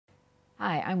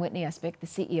Hi, I'm Whitney Espich, the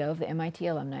CEO of the MIT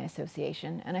Alumni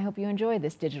Association, and I hope you enjoy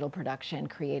this digital production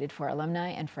created for alumni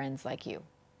and friends like you.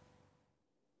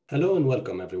 Hello and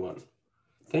welcome, everyone.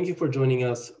 Thank you for joining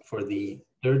us for the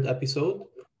third episode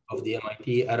of the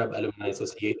MIT Arab Alumni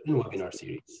Association Webinar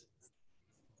Series.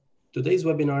 Today's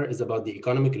webinar is about the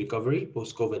economic recovery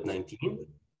post-COVID-19,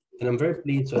 and I'm very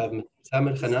pleased to have Mr.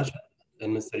 Khanachet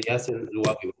and Mr. Yasser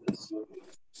Zouaoui with us.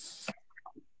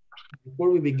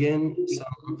 Before we begin,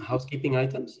 some housekeeping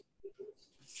items.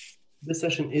 This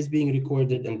session is being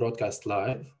recorded and broadcast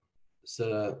live,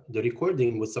 so the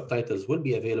recording with subtitles will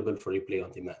be available for replay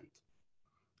on demand.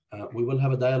 We will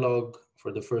have a dialogue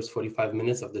for the first 45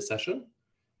 minutes of the session,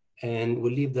 and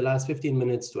we'll leave the last 15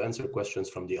 minutes to answer questions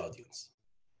from the audience.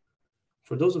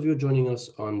 For those of you joining us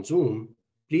on Zoom,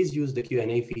 please use the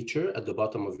Q&A feature at the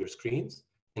bottom of your screens,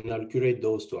 and I'll curate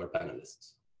those to our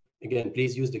panelists. Again,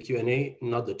 please use the Q&A,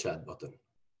 not the chat button.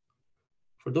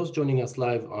 For those joining us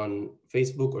live on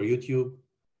Facebook or YouTube,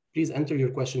 please enter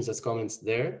your questions as comments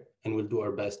there, and we'll do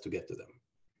our best to get to them.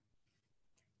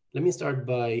 Let me start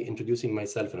by introducing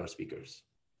myself and our speakers.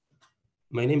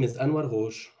 My name is Anwar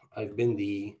Ghauche. I've been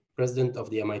the president of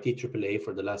the MIT AAA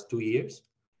for the last 2 years,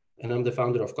 and I'm the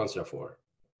founder of Constrafor,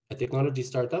 a technology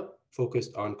startup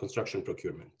focused on construction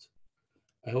procurement.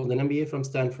 I hold an MBA from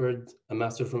Stanford, a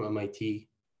master from MIT,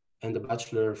 and a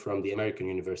bachelor from the American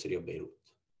University of Beirut.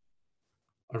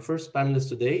 Our first panelist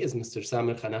today is Mr.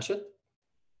 Khanachet.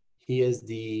 He is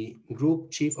the Group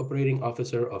Chief Operating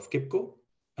Officer of KIPCO,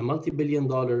 a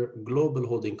multi-billion-dollar global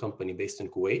holding company based in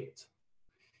Kuwait.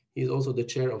 He is also the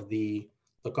chair of the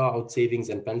Taqa'ud Savings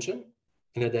and Pension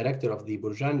and a director of the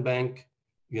Burjan Bank,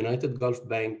 United Gulf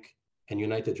Bank, and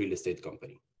United Real Estate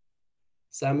Company.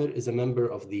 Samir is a member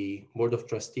of the Board of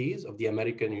Trustees of the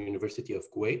American University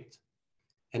of Kuwait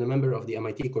and a member of the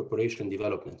MIT Corporation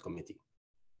Development Committee.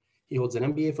 He holds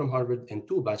an MBA from Harvard and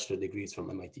 2 bachelor degrees from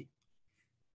MIT.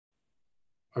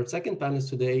 Our second panelist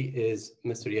today is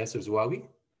Mr. Yasser Zouaoui.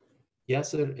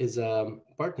 Yasser is a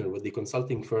partner with the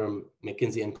consulting firm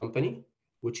McKinsey & Company,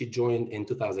 which he joined in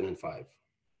 2005.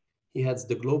 He heads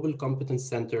the Global Competence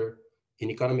Center in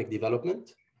Economic Development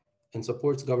and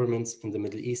supports governments in the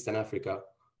Middle East and Africa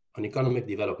on economic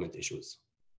development issues.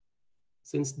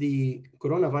 Since the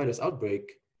coronavirus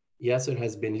outbreak, Yasser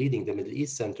has been leading the Middle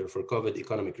East Center for COVID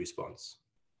Economic Response.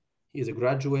 He is a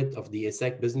graduate of the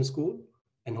ESSEC Business School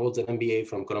and holds an MBA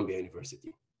from Columbia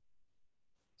University.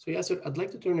 So Yasser, I'd like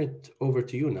to turn it over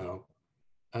to you now.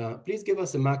 Please give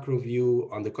us a macro view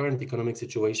on the current economic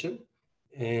situation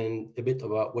and a bit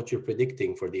about what you're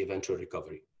predicting for the eventual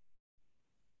recovery.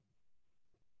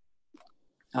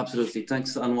 Absolutely.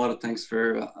 Thanks, Anwar. Thanks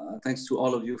to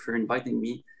all of you for inviting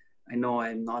me. I know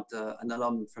I'm not an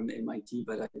alum from MIT,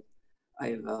 but I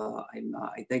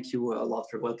thank you a lot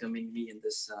for welcoming me in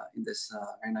this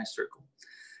very nice circle.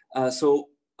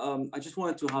 I just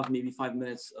wanted to have maybe 5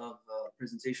 minutes of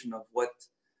presentation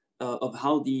of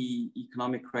how the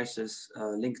economic crisis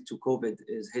linked to COVID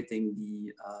is hitting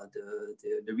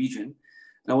the region.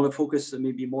 And I want to focus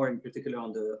maybe more in particular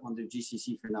on the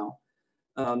GCC for now.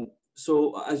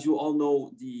 So as you all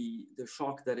know, the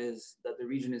shock that the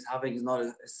region is having is not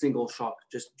a single shock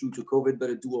just due to COVID, but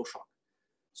a dual shock.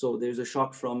 So there's a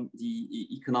shock from the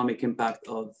economic impact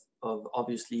of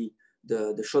obviously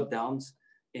the shutdowns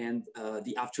and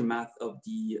the aftermath of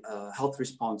the health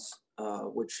response,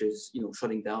 which is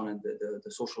shutting down and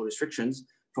the social restrictions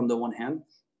from the one hand,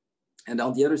 and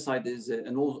on the other side is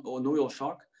an oil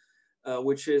shock,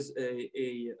 which is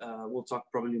we'll talk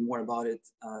probably more about it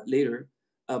later.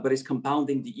 But it's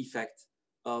compounding the effect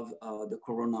of the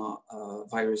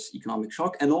coronavirus economic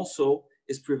shock, and also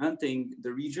is preventing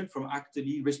the region from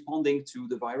actually responding to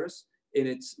the virus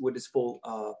with its full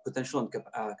potential and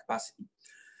capacity.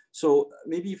 So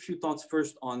maybe a few thoughts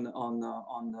first on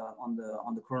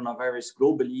the coronavirus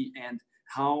globally and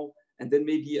then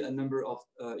maybe a number of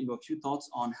a few thoughts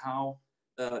on how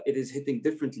it is hitting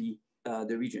differently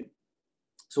the region.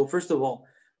 So first of all,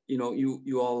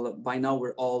 you all by now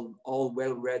we're all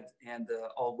well read and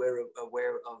all aware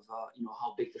of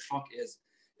how big the shock is.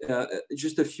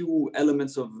 Just a few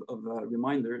elements of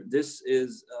reminder. This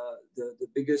is the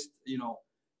biggest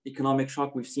economic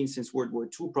shock we've seen since World War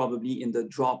II, probably in the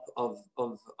drop of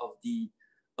the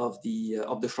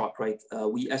shock. Right,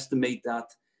 we estimate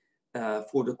that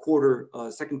for the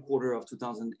second quarter of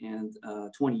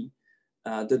 2020.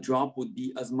 The drop would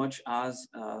be as much as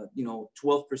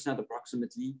 12%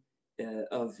 approximately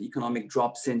of economic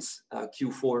drop since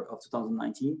Q4 of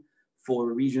 2019.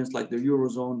 For regions like the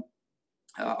Eurozone,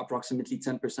 approximately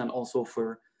 10% also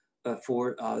for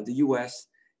the US,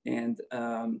 and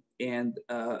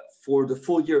for the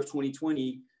full year of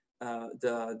 2020,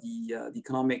 the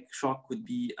economic shock could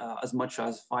be as much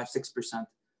as 5-6%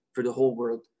 for the whole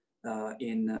world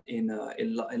in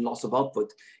loss of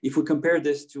output. If we compare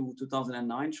this to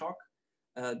 2009 shock,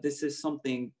 this is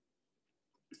something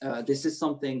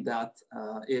that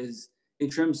is, in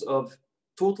terms of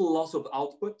total loss of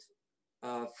output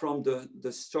from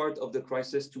the start of the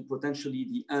crisis to potentially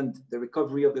the end, the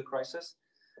recovery of the crisis.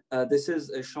 This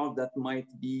is a shock that might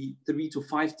be 3 to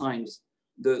 5 times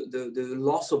the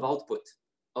loss of output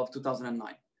of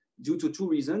 2009, due to 2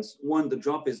 reasons. One, the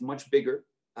drop is much bigger.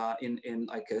 In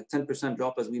like a 10%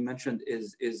 drop, as we mentioned,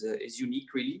 is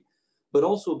unique, really, but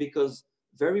also because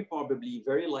very probably,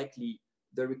 very likely,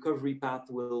 the recovery path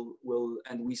will,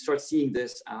 and we start seeing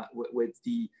this with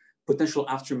the potential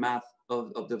aftermath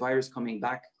of the virus coming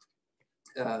back,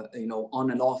 on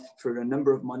and off for a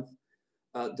number of months.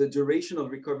 The duration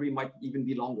of recovery might even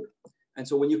be longer. And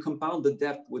so when you compound the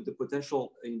depth with the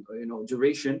potential,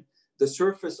 duration, the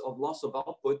surface of loss of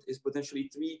output is potentially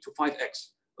 3 to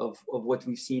 5x of what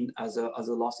we've seen as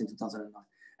a loss in 2009.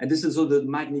 And this is the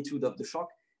magnitude of the shock.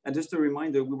 And just a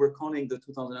reminder, we were calling the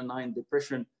 2009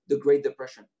 depression the Great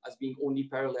Depression as being only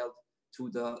paralleled to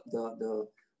the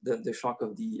shock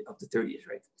of the 30s,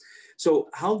 right? So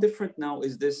how different now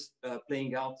is this shock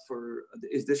playing out for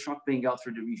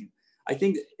the region? I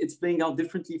think it's playing out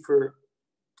differently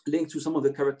linked to some of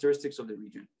the characteristics of the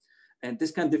region. And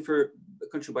this can differ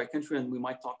country by country, and we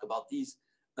might talk about these.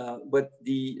 But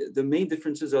the main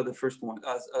differences are the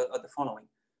following.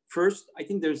 First, I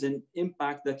think there's an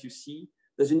impact that you see.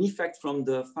 There's an effect from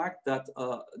the fact that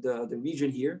the region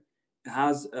here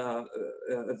has a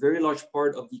very large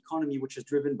part of the economy which is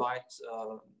driven by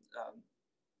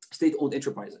state-owned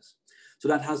enterprises. So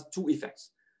that has 2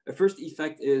 effects. The first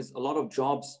effect is a lot of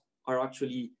jobs are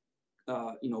actually,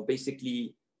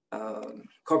 basically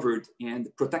covered and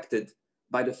protected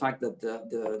by the fact that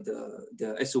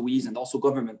the SOEs and also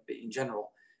government in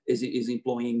general is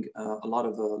employing a lot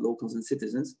of locals and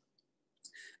citizens.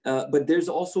 But there's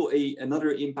also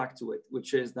another impact to it,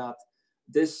 which is that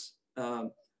this,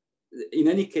 in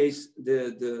any case,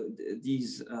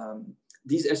 these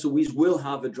SOEs will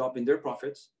have a drop in their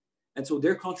profits, and so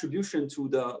their contribution to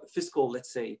the fiscal,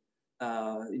 let's say,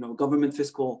 government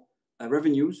fiscal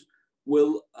revenues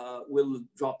will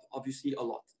drop obviously a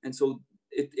lot. And so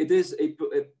it is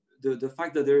the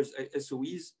fact that there's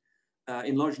SOEs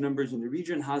in large numbers in the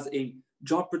region has a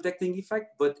job protecting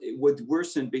effect, but it would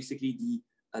worsen basically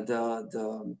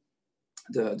the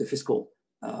fiscal,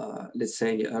 let's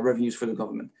say, revenues for the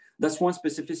government. That's one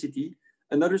specificity.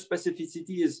 Another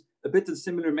specificity is a bit of a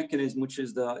similar mechanism, which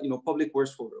is the public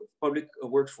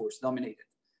workforce dominated.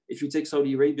 If you take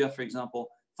Saudi Arabia, for example,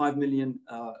 5 million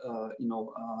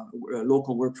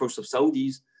local workforce of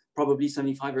Saudis, probably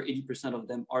 75 or 80% of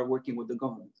them are working with the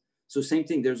government. So same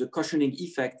thing, there's a cushioning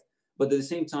effect, but at the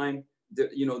same time,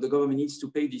 the government needs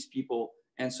to pay these people,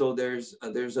 and so there's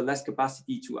a less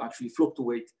capacity to actually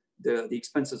fluctuate the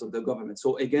expenses of the government.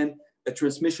 So again, a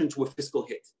transmission to a fiscal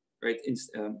hit, right?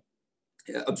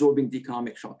 Absorbing the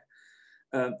economic shock.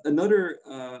 Another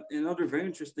very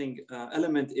interesting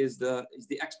element is the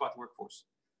expat workforce.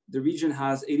 The region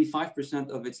has 85%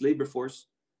 of its labor force,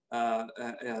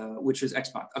 which is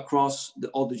expat across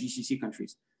all the GCC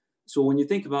countries. So when you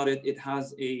think about it, it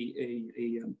has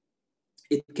it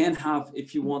can have,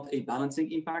 if you want, a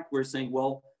balancing impact. We're saying,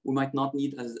 well, we might not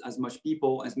need as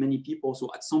many people. So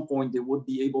at some point they would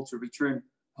be able to return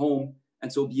home,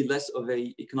 and so be less of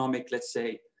a economic, let's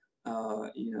say,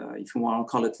 if you want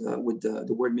to call it with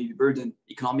the word maybe burden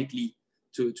economically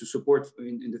to support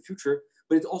in the future.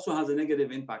 But it also has a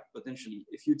negative impact potentially.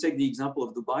 If you take the example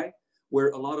of Dubai, where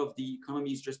a lot of the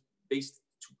economy is just based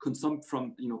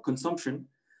from consumption,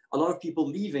 a lot of people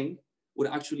leaving would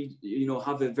actually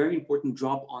have a very important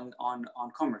drop on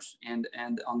commerce and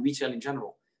on retail in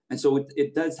general. And so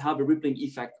it does have a rippling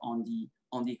effect on the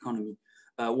economy.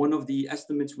 One of the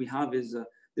estimates we have is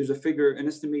there's an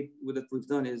estimate that we've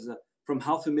done is from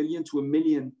 500,000 to 1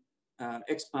 million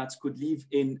expats could leave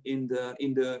in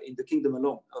the kingdom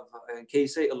alone, of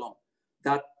KSA alone.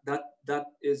 That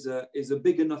is a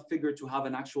big enough figure to have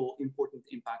an actual important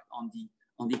impact on the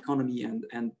economy,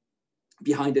 and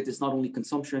behind it is not only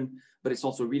consumption, but it's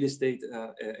also real estate,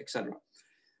 etc.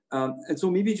 And so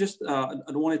maybe just I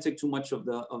don't want to take too much of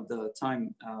the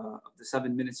time of the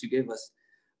 7 minutes you gave us,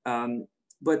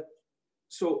 but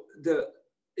so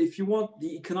if you want,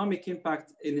 the economic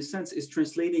impact in a sense is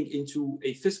translating into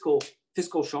a fiscal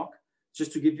shock.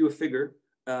 Just to give you a figure,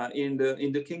 in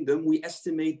the kingdom, we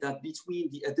estimate that between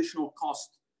the additional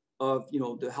cost of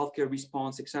the healthcare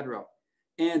response, etc.,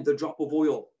 and the drop of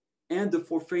oil and the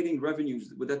forfeiting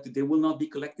revenues that they will not be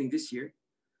collecting this year,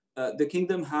 the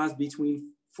kingdom has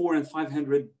between 400 and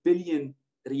 500 billion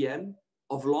riyal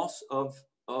of loss of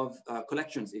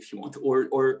collections, if you want,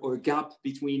 or gap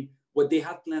between what they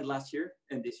had planned last year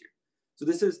and this year. So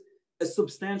this is a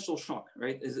substantial shock,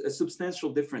 right? Is a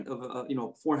substantial difference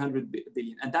of 400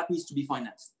 billion, and that needs to be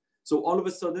financed. So all of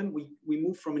a sudden, we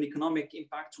move from an economic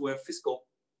impact to a fiscal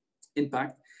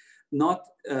impact,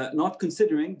 not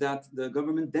considering that the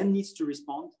government then needs to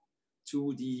respond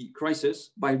to the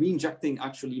crisis by reinjecting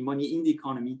actually money in the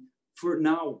economy for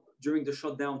now during the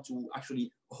shutdown to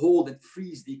actually hold and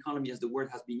freeze the economy, as the word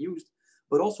has been used,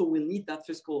 but also we'll need that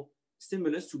fiscal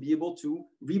stimulus to be able to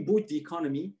reboot the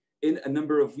economy in a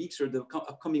number of weeks or the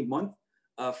upcoming month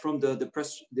from the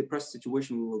depressed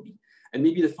situation we will be. And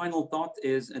maybe the final thought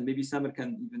is, and maybe Samer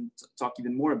can even talk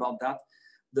even more about that,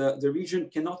 the region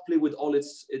cannot play with all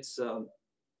its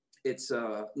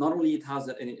not only it has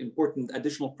an important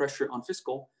additional pressure on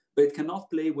fiscal, but it cannot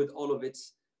play with all of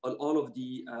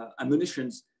the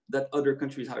ammunitions that other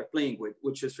countries are playing with,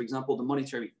 which is, for example, the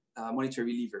monetary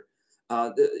lever.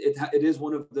 It is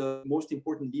one of the most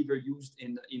important lever used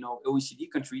in OECD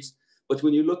countries. But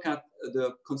when you look at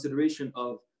the consideration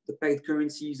of the pegged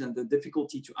currencies and the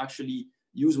difficulty to actually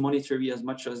use monetary as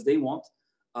much as they want,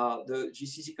 the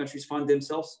GCC countries find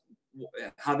themselves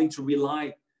having to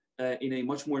rely in a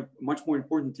much more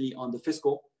importantly on the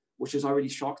fiscal, which is already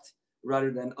shocked,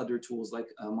 rather than other tools like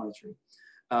monetary.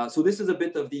 So this is a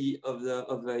bit of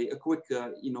a quick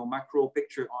macro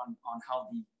picture on how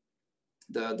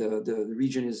the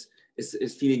region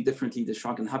is feeling differently the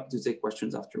shock, and happy to take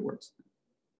questions afterwards.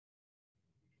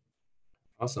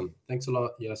 Awesome. Thanks a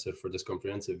lot, Yasser, for this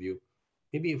comprehensive view.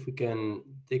 Maybe if we can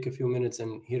take a few minutes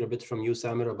and hear a bit from you,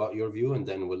 Samer, about your view, and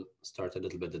then we'll start a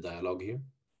little bit of dialogue here.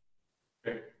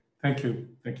 Okay. Thank you.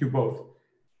 Thank you both.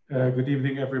 Good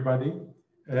evening, everybody.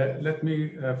 Let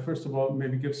me, first of all,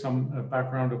 maybe give some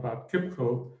background about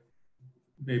KIPCO.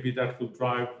 Maybe that will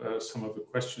drive some of the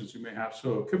questions you may have.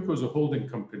 So KIPCO is a holding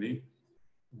company.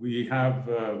 We have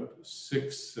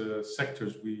 6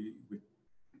 sectors. We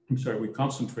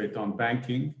concentrate on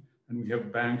banking, and we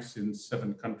have banks in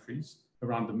 7 countries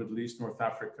around the Middle East, North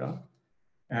Africa.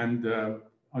 And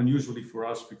unusually for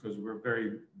us, because we're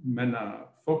very MENA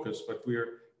focused, but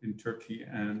we're in Turkey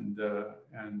and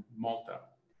Malta.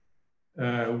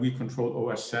 We control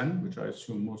OSN, which I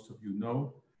assume most of you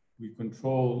know. We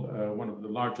control one of the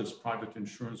largest private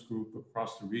insurance group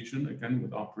across the region, again,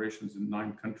 with operations in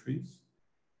 9 countries.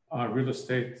 Our real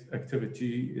estate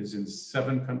activity is in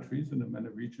 7 countries in the MENA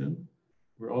region.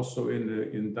 We're also in the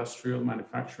industrial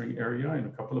manufacturing area in a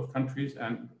couple of countries,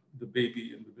 and the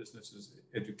baby in the business is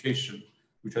education,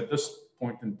 which at this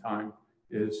point in time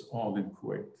is all in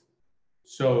Kuwait.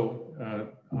 So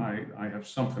I have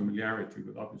some familiarity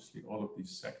with obviously all of these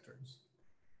sectors.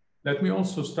 Let me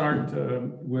also start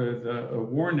with a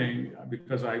warning,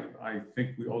 because I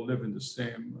think we all live in the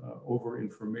same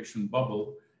over-information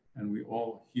bubble, and we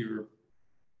all hear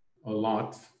a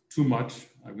lot, too much,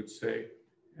 I would say.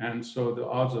 And so the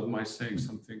odds of my saying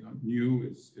something new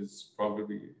is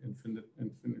probably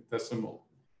infinitesimal.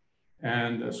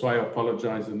 And so I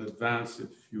apologize in advance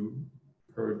if you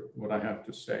heard what I have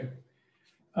to say.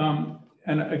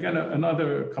 And again,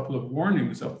 another couple of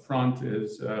warnings up front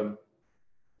is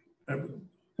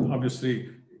obviously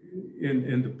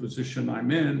in the position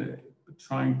I'm in,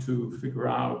 trying to figure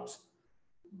out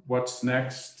what's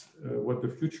next, what the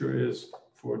future is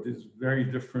for these very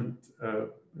different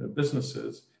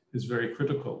businesses is very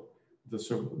critical.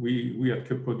 We at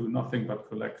KIPCO do nothing but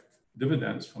collect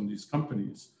dividends from these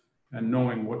companies, and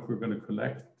knowing what we're going to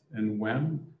collect and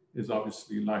when is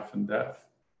obviously life and death.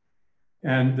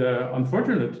 And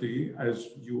unfortunately, as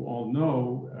you all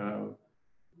know,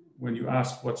 when you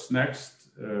ask what's next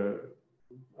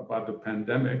about the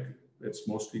pandemic, it's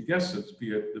mostly guesses,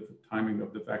 be it the timing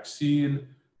of the vaccine,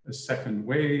 a second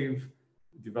wave,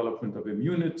 development of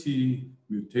immunity,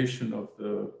 mutation of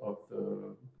the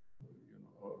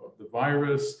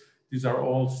virus. These are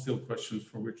all still questions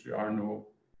for which there are no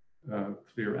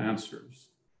clear answers.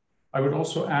 I would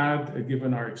also add,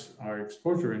 given our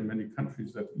exposure in many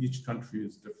countries, that each country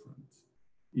is different.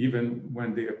 Even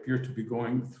when they appear to be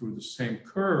going through the same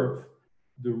curve,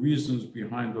 the reasons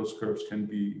behind those curves can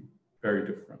be very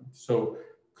different. So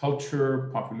culture,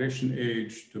 population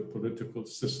age, the political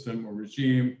system or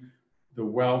regime, the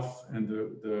wealth and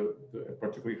the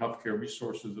particularly healthcare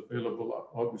resources available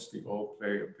obviously all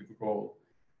play a big role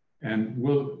and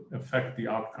will affect the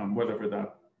outcome, whatever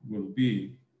that will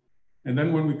be. And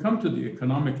then when we come to the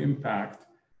economic impact,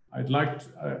 I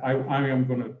am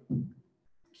going to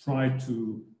try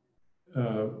to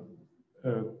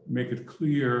make it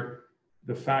clear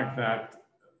the fact that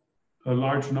a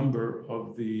large number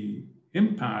of the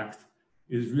impact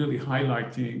is really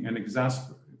highlighting and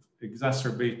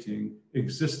exacerbating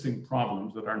existing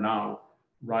problems that are now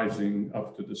rising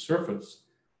up to the surface,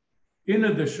 in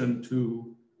addition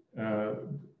to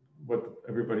what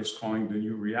everybody's calling the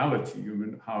new reality. I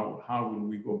mean, how will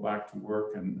we go back to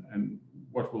work, and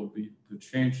what will be the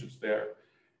changes there?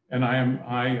 And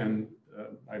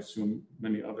I assume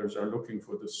many others are looking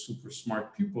for the super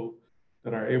smart people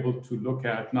that are able to look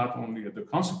at not only at the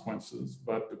consequences,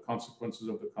 but the consequences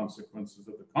of the consequences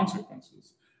of the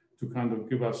consequences, to kind of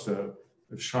give us a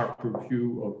sharper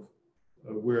view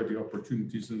of where the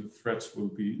opportunities and the threats will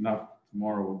be, not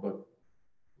tomorrow, but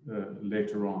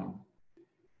later on.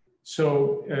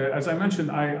 So as I mentioned,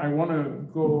 I want to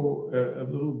go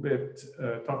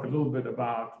talk a little bit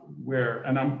about where,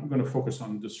 and I'm going to focus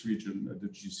on this region, the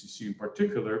GCC in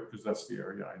particular, because that's the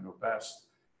area I know best.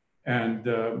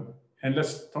 And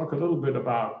let's talk a little bit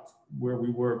about where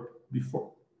we were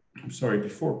before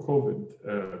COVID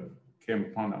came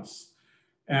upon us.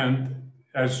 And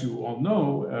as you all know,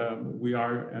 we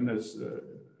are, and as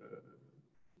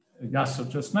Yasser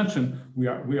just mentioned, we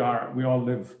all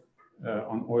live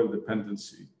on oil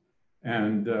dependency.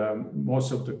 And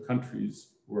most of the countries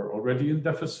were already in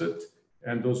deficit,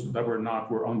 and those that were not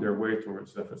were on their way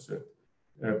towards deficit.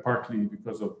 Partly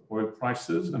because of oil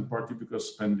prices and partly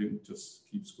because spending just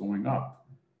keeps going up.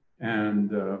 And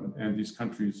these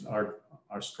countries are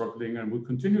struggling and will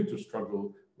continue to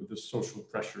struggle with the social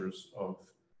pressures of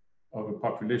a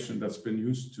population that's been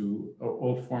used to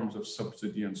all forms of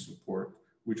subsidy and support,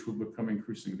 which will become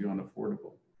increasingly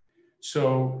unaffordable.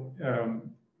 So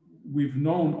we've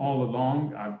known all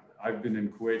along, I've been in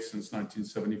Kuwait since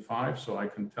 1975, so I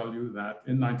can tell you that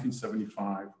in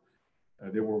 1975,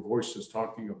 there were voices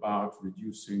talking about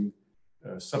reducing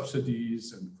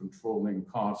subsidies and controlling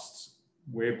costs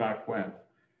way back when.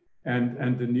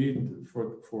 And the need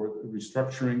for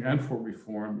restructuring and for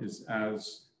reform is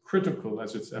as critical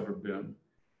as it's ever been.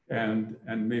 And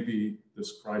maybe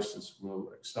this crisis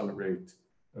will accelerate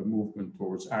a movement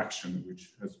towards action,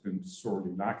 which has been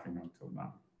sorely lacking until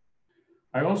now.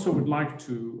 I also would like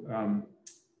to,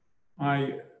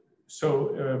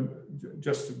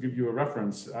 just to give you a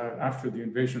reference, after the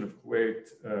invasion of Kuwait,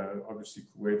 obviously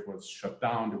Kuwait was shut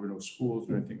down, there were no schools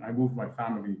or anything. I moved my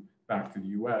family back to the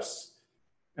US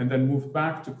and then moved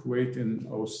back to Kuwait in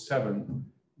 2007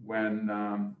 when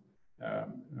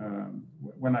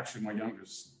actually my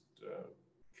youngest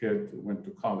kid went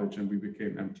to college and we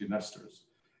became empty nesters.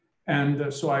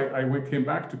 And so I came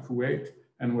back to Kuwait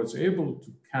and was able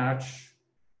to catch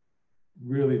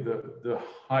really the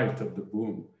height of the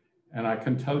boom. And I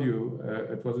can tell you,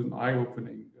 it was an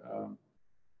eye-opening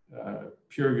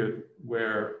period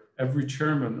where every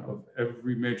chairman of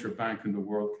every major bank in the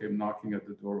world came knocking at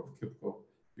the door of KIPCO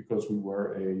because we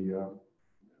were a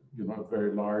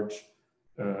very large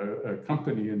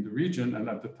company in the region. And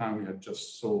at the time we had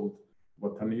just sold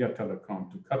Wataniya Telecom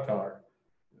to Qatar,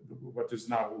 what is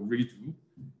now Ooredoo,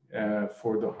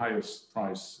 for the highest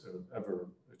price ever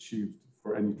achieved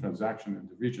for any transaction in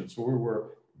the region. So we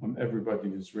were on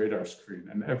everybody's radar screen,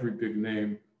 and every big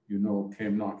name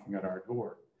came knocking at our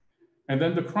door. And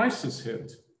then the crisis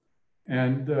hit,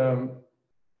 and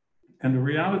the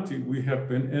reality, we have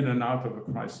been in and out of a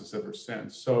crisis ever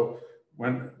since. So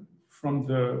from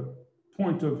the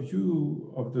point of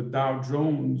view of the Dow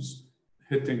Jones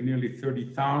hitting nearly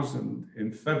 30,000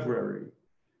 in February,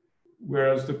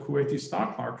 whereas the Kuwaiti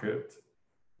stock market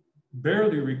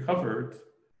barely recovered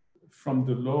from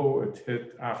the low it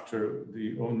hit after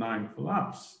the 2009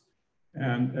 collapse,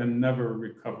 and never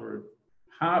recovered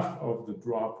half of the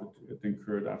drop it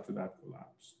incurred after that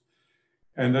collapse.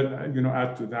 And then,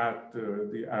 add to that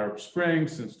the Arab Spring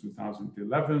since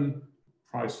 2011,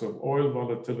 price of oil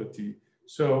volatility.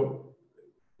 So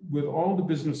with all the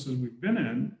businesses we've been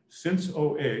in since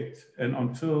 2008 and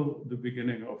until the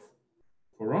beginning of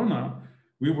Corona,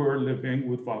 we were living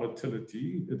with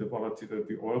volatility, the volatility of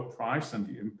the oil price and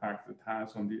the impact it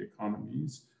has on the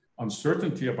economies,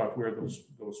 uncertainty about where those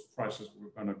prices were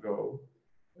going to go,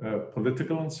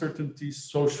 political uncertainty,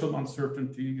 social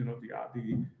uncertainty,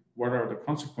 what are the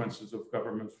consequences of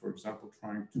governments, for example,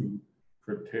 trying to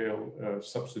curtail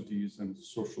subsidies and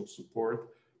social support,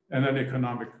 and then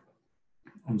economic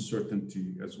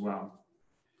uncertainty as well.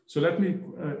 So let me,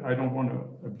 I don't want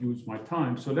to abuse my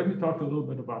time, so let me talk a little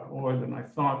bit about oil. And I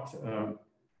thought,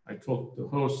 I told the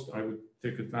host I would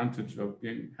take advantage of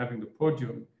having the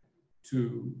podium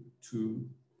to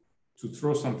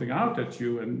throw something out at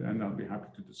you, and I'll be happy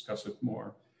to discuss it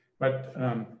more. But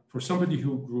for somebody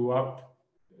who grew up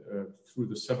through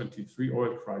the '73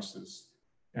 oil crisis,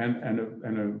 and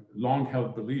a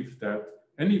long-held belief that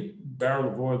any barrel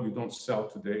of oil you don't sell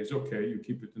today is okay. You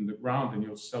keep it in the ground and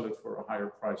you'll sell it for a higher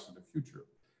price in the future.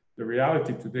 The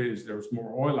reality today is there's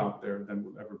more oil out there than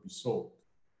will ever be sold.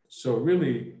 So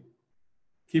really,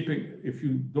 if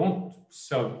you don't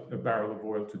sell a barrel of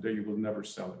oil today, you will never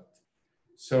sell it.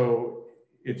 So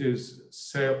it is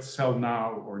sell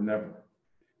now or never.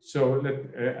 So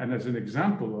and as an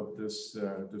example of this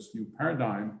this new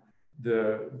paradigm,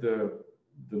 the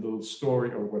little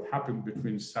story of what happened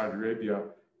between Saudi Arabia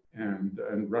and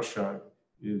Russia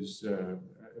is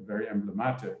very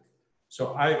emblematic.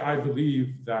 So I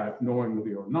believe that,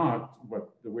 knowingly or not,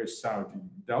 the way Saudi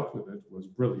dealt with it was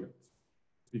brilliant,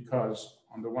 because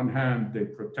on the one hand, they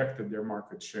protected their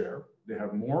market share. They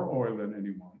have more oil than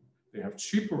anyone. They have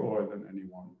cheaper oil than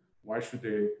anyone. Why should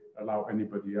they allow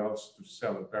anybody else to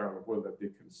sell a barrel of oil that they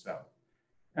can sell?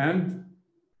 And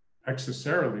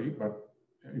accessorially, but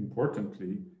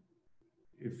importantly,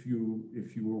 if you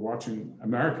were watching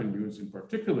American news in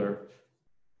particular,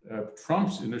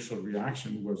 Trump's initial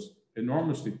reaction was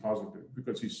enormously positive,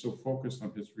 because he's so focused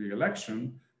on his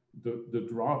re-election. The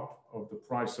drop of the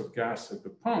price of gas at the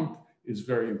pump is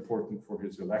very important for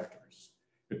his electors.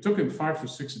 It took him 5 to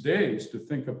 6 days to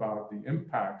think about the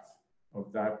impact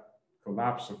of that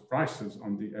collapse of prices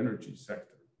on the energy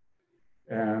sector.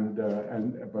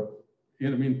 But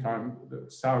in the meantime,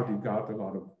 Saudi got a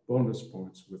lot of bonus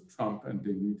points with Trump, and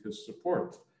they need his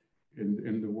support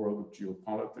in the world of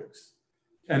geopolitics.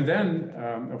 And then,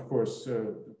 of course,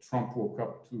 Trump woke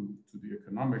up to the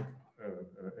economic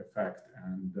effect,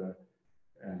 and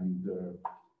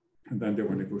then there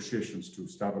were negotiations to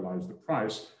stabilize the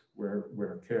price, where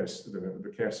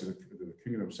the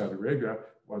Kingdom of Saudi Arabia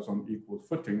was on equal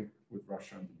footing with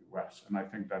Russia and the US. And I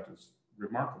think that is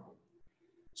remarkable.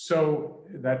 So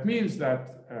that means that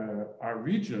our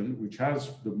region, which has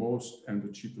the most and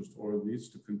the cheapest oil, needs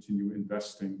to continue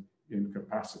investing in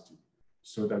capacity,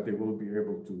 so that they will be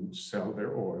able to sell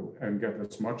their oil and get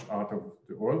as much out of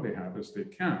the oil they have as they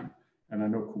can. And I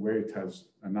know Kuwait has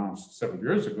announced several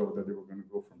years ago that they were going to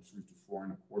go from 3 to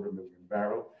 4.25 million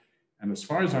barrels. And as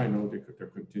far as I know, they're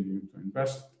continuing to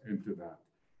invest into that.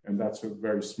 And that's a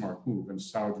very smart move. And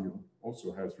Saudi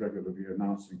also has regularly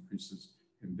announced increases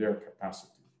in their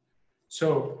capacity.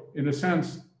 So in a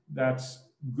sense, that's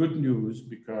good news,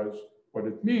 because what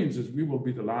it means is we will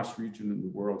be the last region in the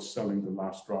world selling the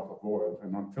last drop of oil.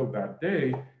 And until that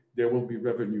day, there will be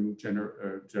revenue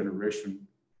generation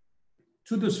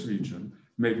to this region,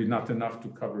 maybe not enough to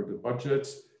cover the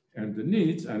budgets and the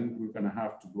needs. And we're going to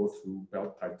have to go through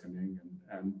belt tightening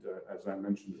and as I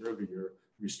mentioned earlier,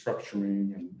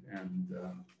 restructuring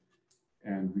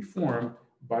and reform,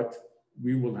 but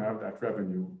we will have that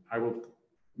revenue. I will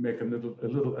make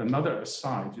another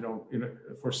aside. You know,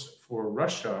 for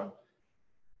Russia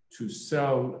to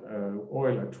sell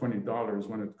oil at $20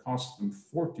 when it costs them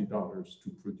 $40 to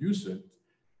produce it,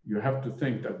 you have to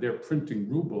think that they're printing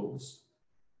rubles,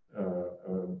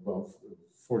 well,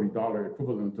 $40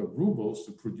 equivalent of rubles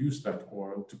to produce that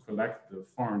oil, to collect the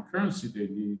foreign currency they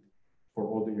need for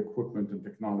all the equipment and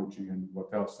technology and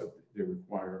what else that they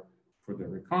require for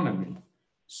their economy.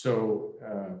 So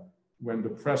when the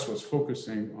press was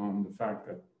focusing on the fact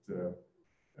that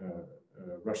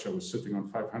Russia was sitting on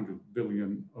 500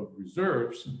 billion of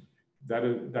reserves, that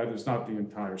is not the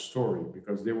entire story,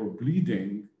 because they were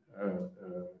bleeding,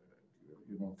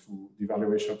 through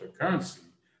devaluation of their currency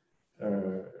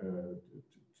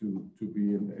to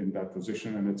be in that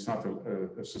position, and it's not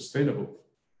a sustainable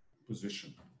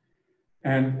position.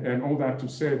 And all that to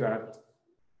say that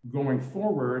going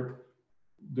forward,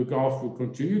 the Gulf will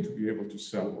continue to be able to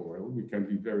sell oil. We can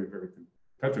be very, very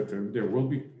competitive. There will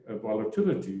be a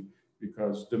volatility,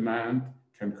 because demand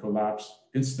can collapse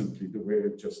instantly the way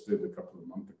it just did a couple of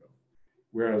months ago,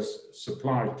 whereas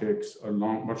supply takes a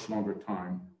much longer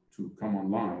time to come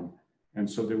online. And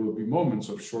so there will be moments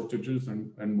of shortages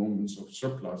and moments of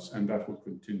surplus, and that will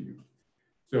continue.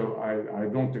 So I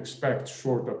don't expect,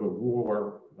 short of a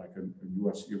war, like a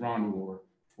US-Iran war,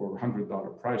 for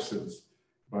 $100 prices,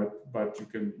 but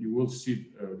you will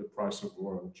see the price of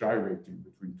oil gyrating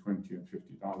between $20 and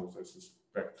 $50, I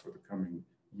suspect, for the coming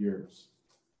years.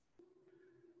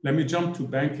 Let me jump to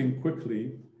banking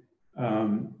quickly.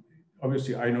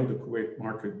 Obviously, I know the Kuwait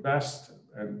market best,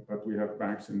 but we have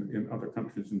banks in other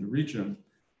countries in the region.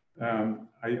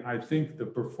 I think the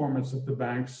performance of the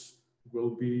banks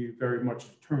will be very much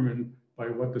determined by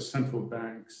what the central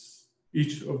banks,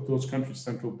 each of those countries'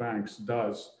 central banks,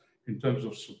 does in terms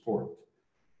of support.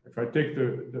 If I take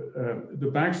the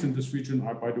banks in this region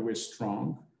are, by the way,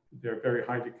 strong. They're very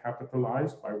highly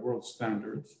capitalized by world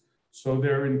standards. So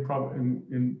they're in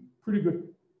pretty good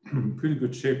pretty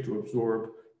good shape to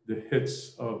absorb the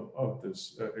hits of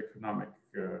this economic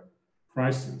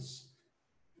crisis.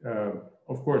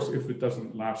 Of course, if it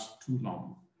doesn't last too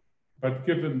long. But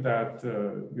given that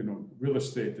real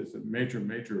estate is a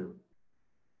major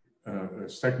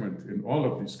segment in all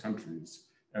of these countries,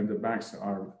 and the banks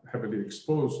are heavily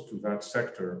exposed to that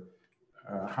sector,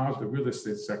 how the real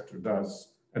estate sector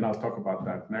does, and I'll talk about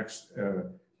that next,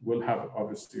 will have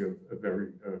obviously a very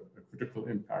critical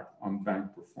impact on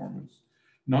bank performance.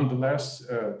 Nonetheless,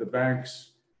 the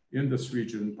banks in this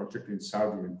region, particularly in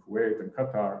Saudi and Kuwait and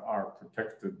Qatar, are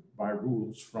protected by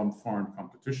rules from foreign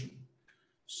competition.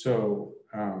 So,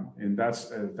 and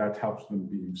that helps them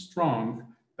being strong.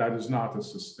 That is not a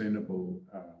sustainable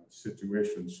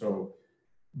situation. So,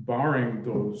 barring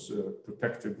those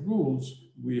protective rules,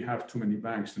 we have too many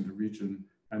banks in the region,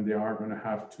 and they are going to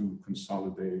have to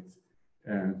consolidate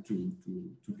and to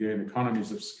gain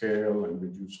economies of scale and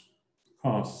reduce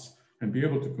costs and be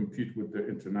able to compete with the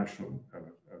international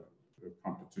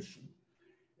competition.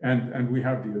 And we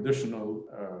have the additional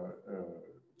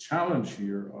challenge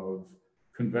here of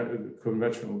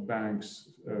conventional banks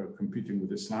competing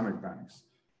with Islamic banks.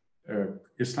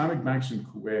 Islamic banks in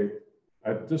Kuwait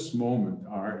at this moment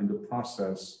are in the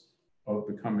process of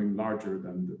becoming larger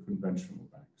than the conventional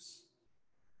banks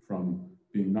from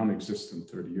being non-existent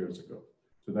 30 years ago.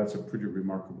 So that's a pretty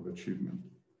remarkable achievement.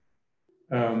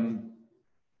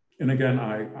 And again,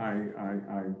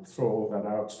 I throw all that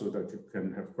out so that you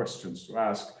can have questions to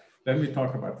ask. Let me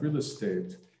talk about real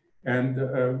estate. And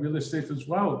real estate as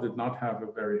well did not have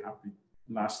a very happy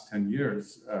last 10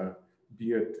 years,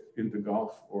 be it in the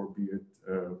Gulf or be it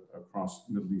across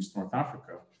Middle East, North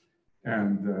Africa.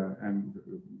 And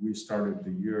we started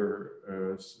the year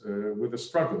with a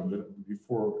struggle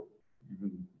before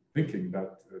even thinking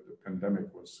that the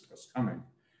pandemic was coming.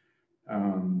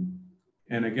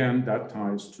 And again, that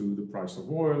ties to the price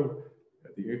of oil,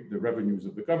 the revenues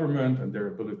of the government, and their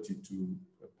ability to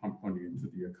pump money into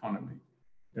the economy.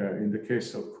 In the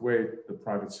case of Kuwait, the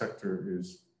private sector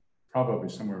is probably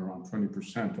somewhere around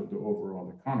 20% of the overall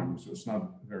economy. So it's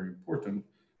not very important,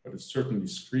 but it certainly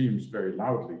screams very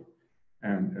loudly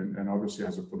and obviously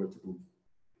has a political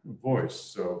voice.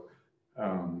 So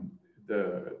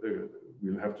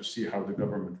we'll have to see how the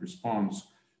government responds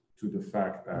to the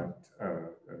fact that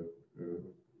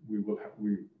we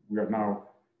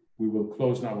will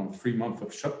close now on 3 months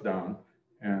of shutdown,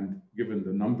 and given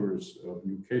the numbers of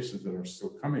new cases that are still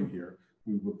coming here,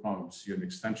 we will probably see an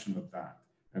extension of that.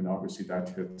 And obviously that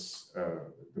hits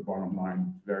the bottom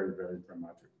line very, very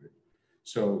dramatically.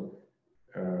 So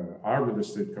our real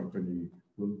estate company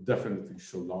will definitely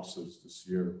show losses this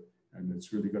year, and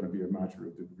it's really going to be a matter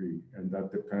of degree. And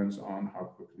that depends on how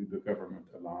quickly the government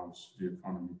allows the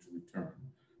economy to return.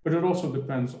 But it also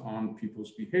depends on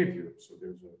people's behavior. So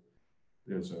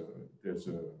there's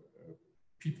a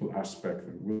people aspect,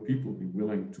 and will people be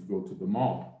willing to go to the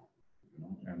mall,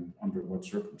 and under what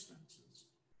circumstances?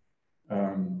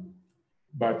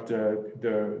 But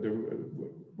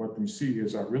what we see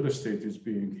is our real estate is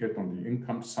being hit on the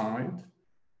income side,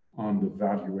 on the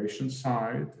valuation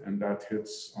side, and that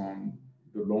hits on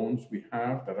the loans we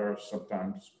have that are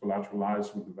sometimes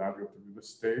collateralized with the value of the real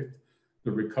estate,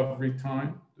 the recovery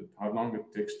time, how long it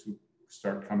takes to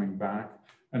start coming back,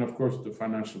 and of course the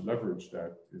financial leverage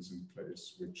that is in place,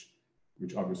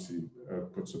 which obviously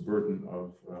puts a burden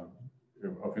of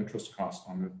interest cost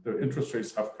on it. The interest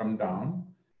rates have come down,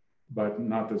 but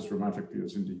not as dramatically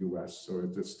as in the US, so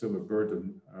it is still a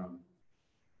burden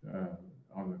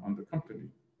on the company.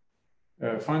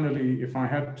 Finally, if I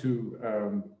had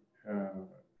to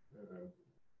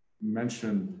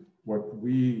mention what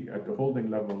we at the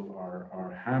holding level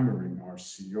are hammering our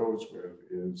CEOs with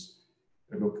is,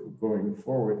 going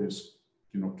forward is,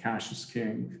 cash is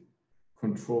king,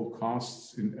 control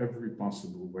costs in every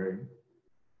possible way,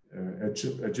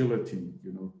 agility,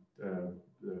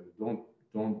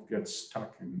 don't get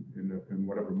stuck in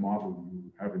whatever model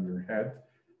you have in your head.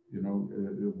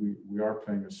 We are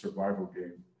playing a survival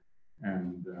game.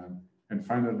 And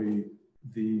finally,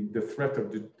 the threat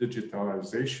of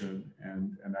digitalization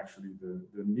and actually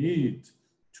the need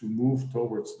to move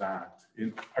towards that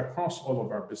across all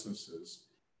of our businesses,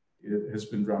 it has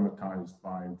been dramatized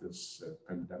by this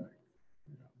pandemic.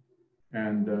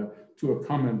 And to a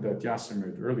comment that Yasser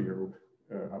made earlier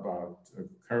about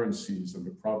currencies and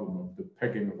the problem of the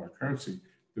pegging of our currency,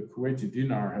 the Kuwaiti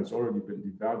dinar has already been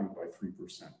devalued by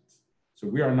 3%. So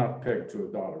we are not pegged to a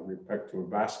dollar, we're pegged to a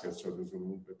basket, so there's a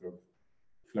little bit of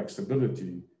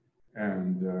flexibility.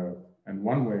 And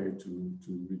one way to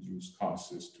reduce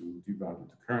costs is to devalue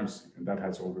the currency, and that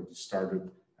has already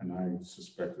started, and I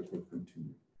suspect it will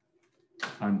continue.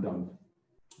 I'm done.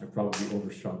 I probably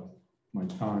overshot my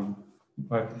time,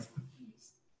 but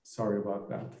sorry about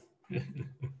that.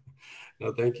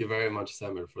 No, thank you very much,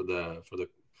 Samer, for the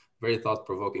very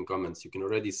thought-provoking comments. You can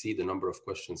already see the number of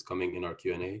questions coming in our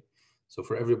Q&A. So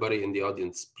for everybody in the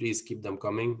audience, please keep them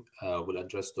coming. We'll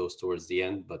address those towards the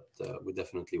end, but we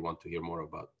definitely want to hear more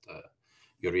about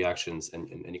your reactions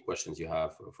and any questions you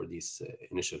have for these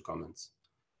initial comments.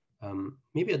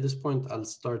 Maybe at this point, I'll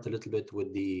start a little bit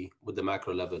with the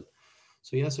macro level.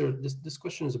 So Yasser, this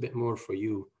question is a bit more for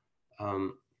you.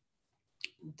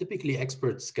 Typically,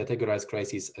 experts categorize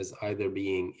crises as either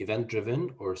being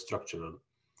event-driven or structural.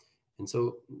 And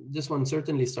so this one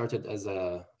certainly started as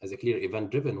a clear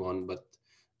event-driven one, but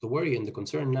the worry and the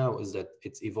concern now is that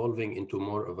it's evolving into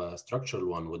more of a structural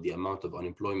one with the amount of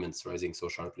unemployment rising so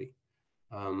sharply.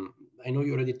 I know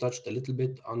you already touched a little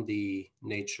bit on the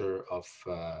nature of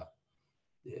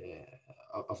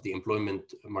the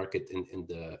employment market in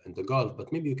the Gulf,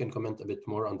 but maybe you can comment a bit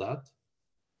more on that.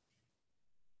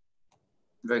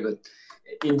 Very good.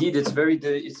 Indeed, it's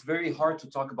very hard to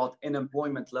talk about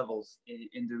unemployment levels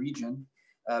in the region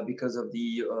because of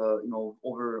the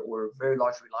very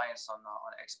large reliance on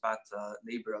expat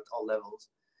labor at all levels.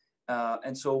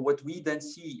 And so what we then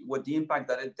see, what the impact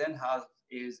that it then has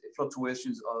is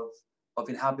fluctuations of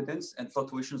inhabitants and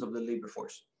fluctuations of the labor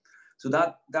force. So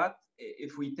that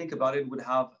if we think about it, would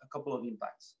have a couple of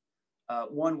impacts.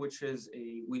 One, which is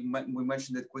we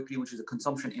mentioned it quickly, which is a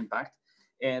consumption impact.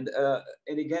 And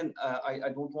again, I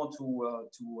don't want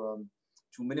to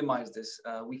minimize this.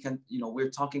 We're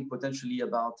talking potentially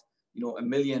about 1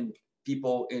 million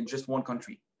people in just one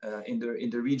country. In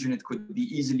the region, it could be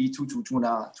easily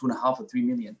 2.5 or 3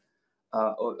 million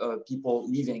people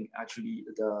leaving actually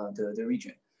the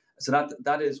region. So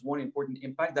that is one important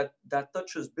impact that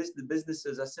touches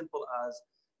businesses as simple as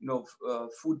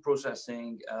food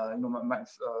processing,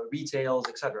 retails,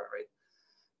 etc. Right?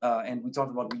 And we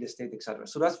talked about real estate, etc.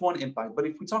 So that's one impact. But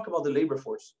if we talk about the labor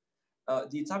force,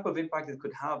 the type of impact it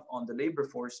could have on the labor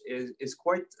force is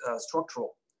quite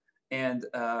structural, and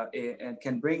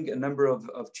can bring a number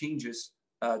of changes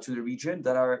to the region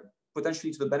that are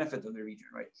potentially to the benefit of the region.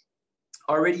 Right?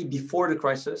 Already before the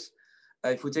crisis,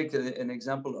 if we take an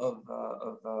example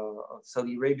of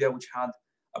Saudi Arabia, which had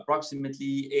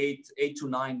approximately 8 to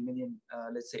 9 million,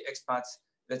 let's say, expats,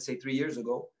 let's say 3 years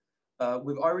ago.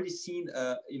 We've already seen,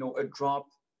 a drop,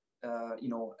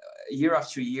 year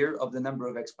after year of the number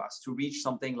of expats to reach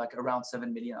something like around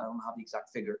 7 million. I don't have the exact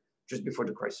figure just before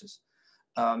the crisis.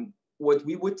 What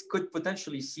we could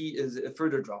potentially see is a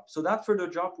further drop. So that further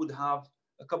drop would have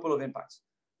a couple of impacts.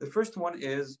 The first one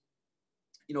is,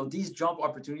 these job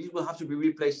opportunities will have to be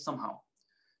replaced somehow.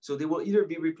 So they will either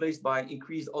be replaced by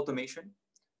increased automation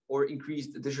or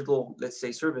increased digital, let's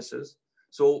say, services.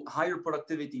 So higher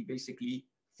productivity, basically,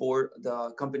 for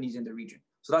the companies in the region.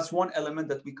 So that's one element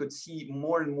that we could see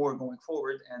more and more going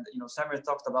forward. And Samer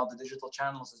talked about the digital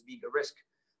channels as being a risk,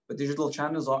 but digital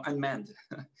channels are unmanned,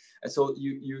 and so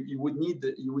you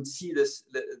would see this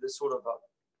sort of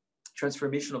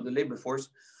transformation of the labor force.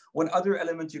 One other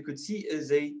element you could see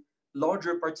is a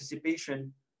larger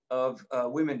participation of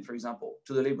women, for example,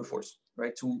 to the labor force,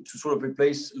 right? To sort of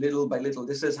replace little by little.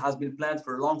 This has been planned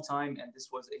for a long time, and this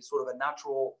was a sort of a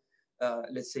natural,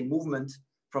 let's say, movement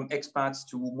from expats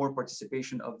to more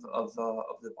participation of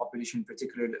the population,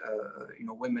 particularly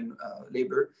women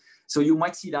labor. So you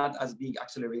might see that as being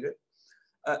accelerated.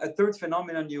 A third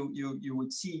phenomenon you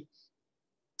would see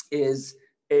is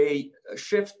a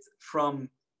shift from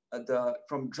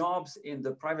jobs in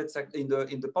the private sector, in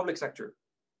the public sector,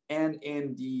 and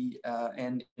in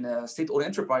state-owned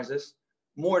enterprises,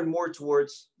 more and more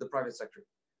towards the private sector.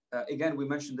 Again, we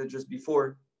mentioned it just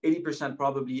before. 80%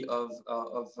 probably of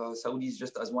Saudis,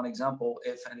 just as one example,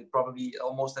 and it probably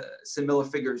almost similar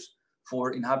figures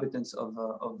for inhabitants of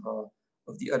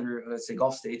the other, let's say,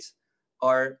 Gulf states,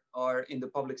 are in the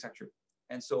public sector.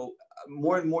 And so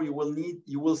more and more you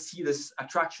will see this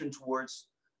attraction towards,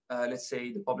 let's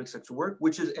say, the public sector work,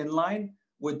 which is in line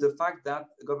with the fact that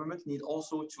the government need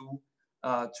also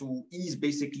to ease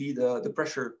basically the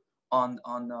pressure on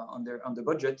the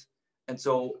budget. And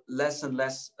so less and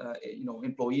less,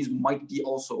 employees might be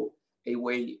also a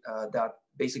way that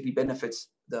basically benefits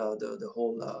the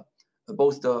whole,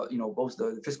 both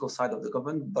the fiscal side of the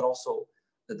government, but also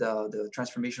the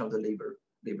transformation of the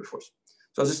labor force.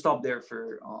 So I'll just stop there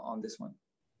on this one.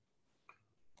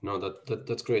 No,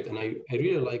 that's great, and I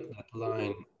really like that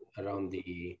line around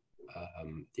the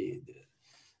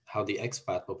how the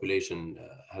expat population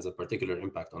has a particular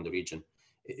impact on the region.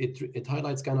 It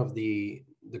highlights kind of the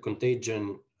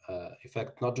contagion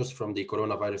effect, not just from the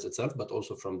coronavirus itself, but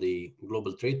also from the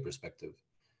global trade perspective.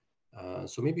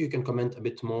 So maybe you can comment a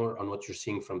bit more on what you're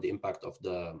seeing from the impact of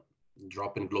the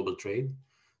drop in global trade.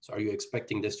 So are you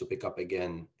expecting this to pick up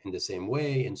again in the same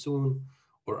way and soon?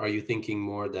 Or are you thinking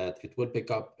more that it will pick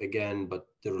up again, but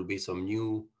there will be some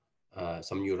new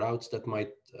routes that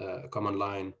might come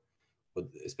online,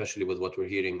 especially with what we're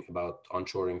hearing about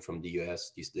onshoring from the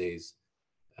US these days?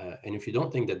 And if you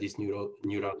don't think that these new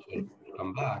routes will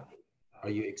come back, are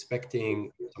you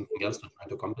expecting something else to try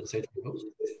to compensate for those?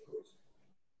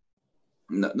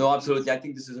 No, absolutely. I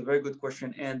think this is a very good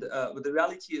question. And but the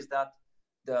reality is that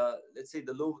let's say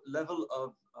the low level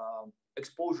of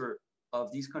exposure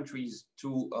of these countries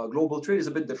to global trade is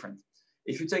a bit different.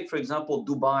 If you take, for example,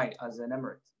 Dubai as an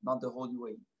emirate, not the whole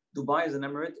UAE, Dubai as an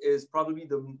emirate is probably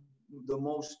the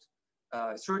most,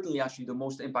 certainly actually the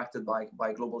most impacted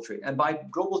by global trade. And by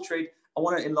global trade, I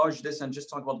want to enlarge this and just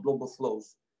talk about global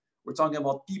flows. We're talking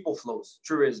about people flows,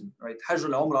 tourism, right? Hajj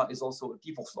al-Umrah is also a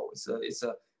people flow.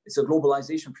 It's a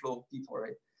globalization flow of people,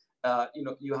 right?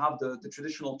 You have the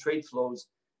traditional trade flows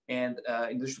and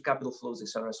industrial capital flows,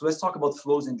 etc. So let's talk about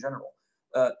flows in general.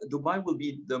 Dubai will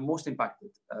be the most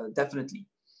impacted, definitely.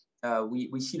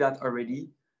 We see that already.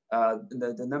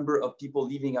 The number of people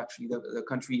leaving actually the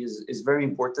country is very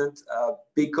important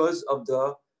because of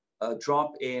the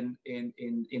drop in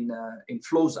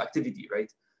flows activity,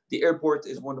 right? The airport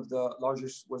is one of the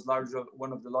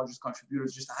largest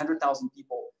contributors, just 100,000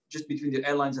 people just between the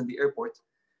airlines and the airport,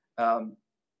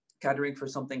 catering for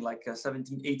something like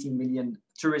 17, 18 million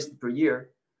tourists per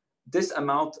year. This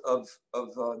amount of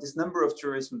this number of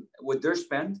tourists with their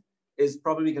spend is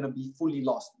probably going to be fully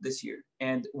lost this year.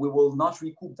 And we will not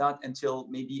recoup that until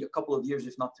maybe a couple of years,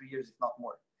 if not 3 years, if not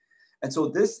more. And so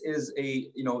this is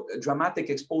a dramatic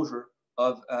exposure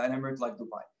of an emirate like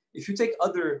Dubai. If you take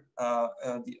other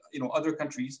other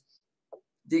countries,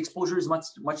 the exposure is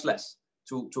much less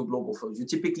to global flows. You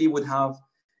typically would have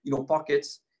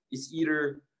pockets. It's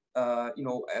either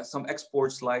some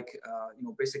exports like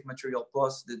basic material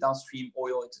plus the downstream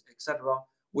oil, etc.,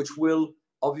 which will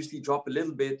obviously drop a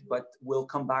little bit, but will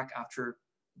come back after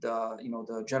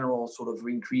the general sort of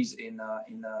increase in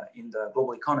the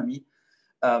global economy.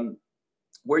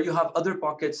 Where you have other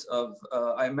pockets of,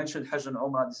 I mentioned Hajj and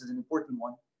Umrah. This is an important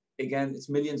one. Again, it's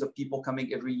millions of people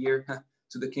coming every year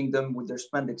to the kingdom with their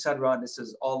spend, etc. This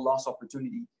is all lost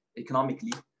opportunity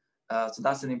economically. So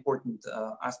that's an important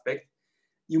aspect.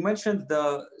 You mentioned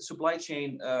the supply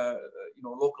chain,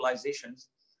 localizations.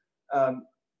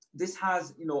 This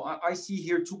has, I see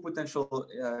here two potential,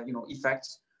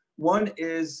 effects. One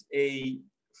is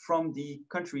from the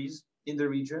countries in the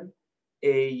region,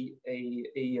 a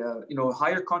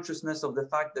higher consciousness of the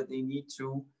fact that they need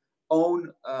to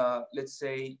own, let's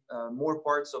say, more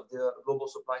parts of the global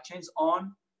supply chains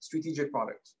on strategic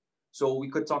products. So we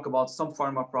could talk about some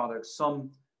pharma products,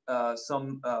 some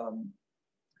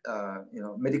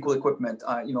medical equipment.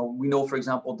 We know, for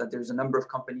example, that there's a number of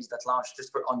companies that launched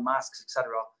just on masks, etc.,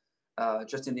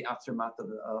 just in the aftermath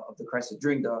of the crisis,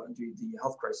 during the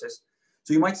health crisis.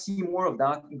 So you might see more of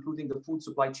that, including the food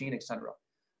supply chain, etc.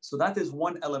 So that is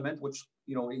one element which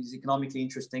is economically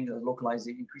interesting,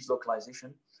 increased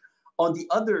localization. On the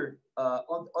other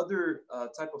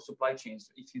type of supply chains,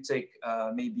 if you take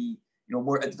maybe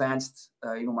more advanced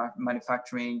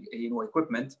manufacturing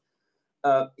equipment,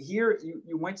 here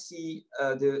you might see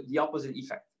the opposite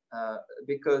effect,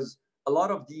 because a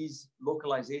lot of these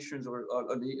localizations or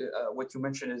what you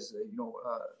mentioned is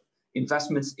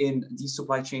investments in these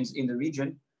supply chains in the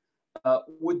region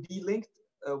would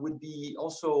be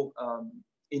also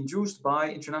induced by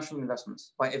international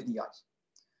investments, by FDIs.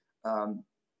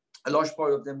 A large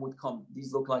part of them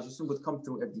these localizations would come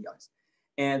through FDIs.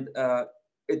 And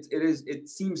it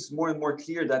seems more and more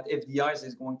clear that FDIs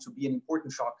is going to be an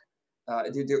important shock.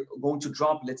 They're going to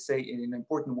drop, let's say, in an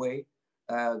important way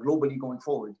globally going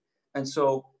forward. And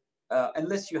so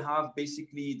unless you have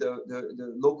basically the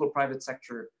local private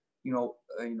sector,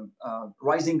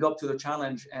 rising up to the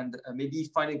challenge and maybe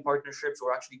finding partnerships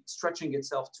or actually stretching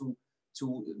itself to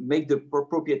make the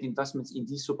appropriate investments in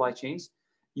these supply chains,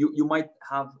 you might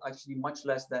have actually much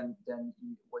less than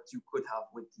what you could have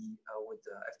with the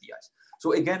FDIs.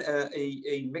 So again,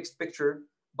 a mixed picture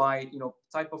by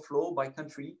type of flow, by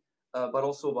country, but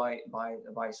also by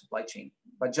supply chain.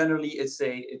 But generally, it's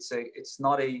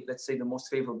not let's say the most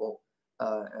favorable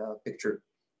picture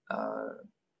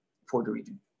for the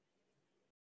region.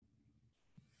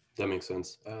 That makes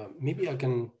sense. Maybe I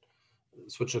can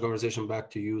switch the conversation back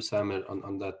to you, Samer,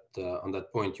 on that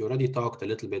point. You already talked a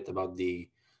little bit about the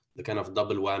kind of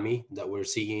double whammy that we're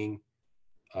seeing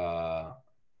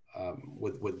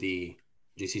with the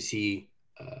GCC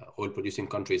oil-producing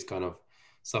countries kind of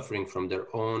suffering from their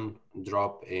own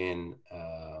drop in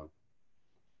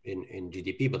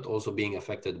GDP, but also being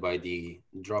affected by the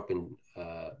drop in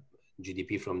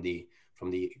GDP from the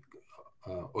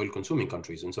oil-consuming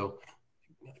countries. And so,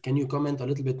 can you comment a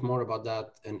little bit more about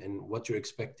that and what you're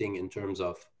expecting in terms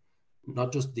of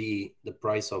not just the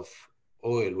price of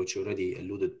oil, which you already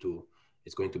alluded to,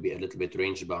 is going to be a little bit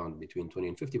range bound between 20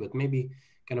 and 50, but maybe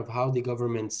kind of how the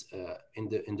governments in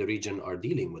the region are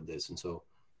dealing with this. And so,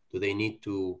 do they need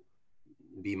to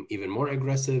be even more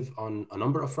aggressive on a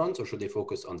number of fronts, or should they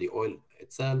focus on the oil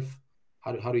itself?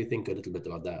 How do you think a little bit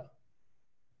about that?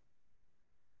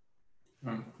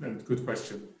 Good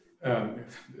question.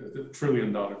 The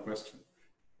trillion-dollar question.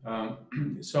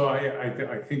 So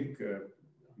I think,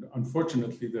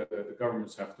 unfortunately, the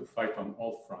governments have to fight on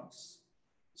all fronts.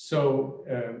 So,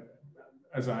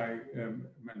 as I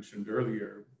mentioned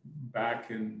earlier, back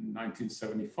in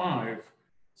 1975,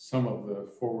 some of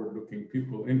the forward-looking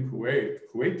people in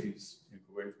Kuwaitis in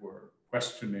Kuwait were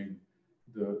questioning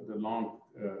the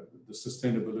long-term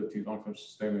sustainability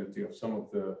of some of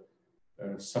the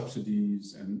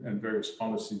subsidies and various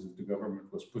policies that the government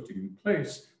was putting in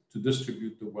place to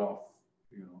distribute the wealth,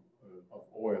 of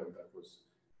oil that was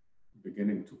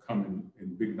beginning to come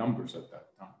in big numbers at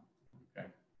that time. Okay,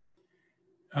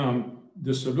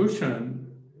 the solution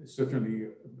is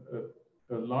certainly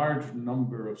a large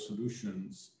number of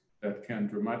solutions that can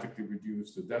dramatically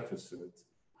reduce the deficit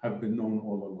have been known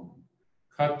all along.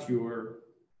 Cut your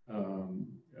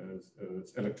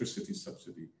electricity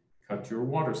subsidy. Cut your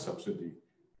water subsidy,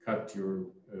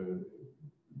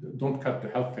 don't cut the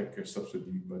healthcare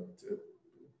subsidy, but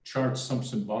charge some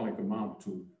symbolic amount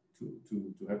to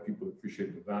have people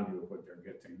appreciate the value of what they're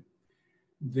getting.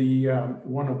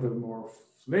 One of the more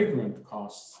flagrant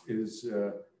costs is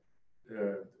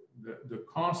the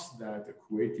cost that a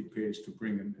Kuwaiti pays to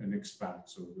bring an expat,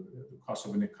 so the cost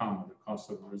of an iqama, the cost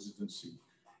of residency,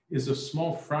 is a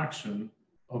small fraction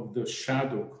of the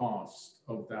shadow cost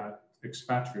of that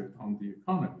expatriate on the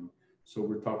economy. So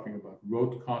we're talking about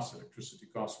road costs, electricity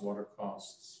costs, water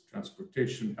costs,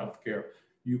 transportation, healthcare.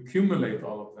 You accumulate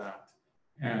all of that.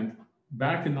 And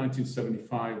back in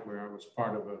 1975, where I was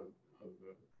part of a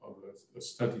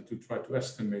study to try to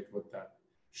estimate what that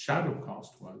shadow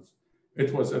cost was,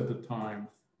 it was at the time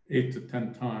 8 to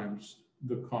 10 times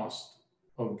the cost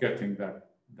of getting that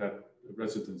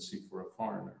residency for a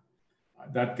foreigner.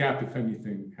 That gap, if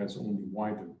anything, has only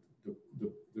widened.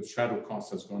 The shadow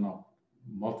cost has gone up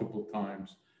multiple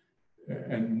times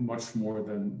and much more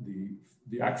than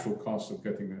the actual cost of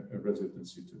getting a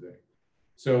residency today.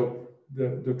 So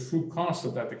the true cost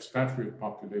of that expatriate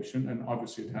population, and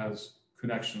obviously it has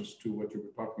connections to what you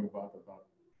were talking about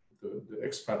the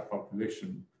expat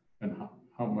population and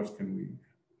how much can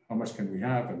we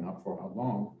have and for how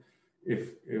long.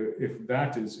 If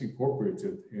that is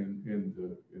incorporated in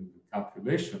the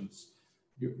calculations,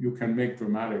 you can make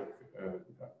dramatic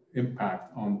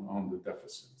impact on the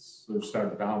deficits. So you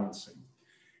start balancing.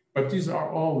 But these are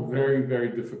all very, very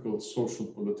difficult social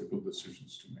political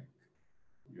decisions to make,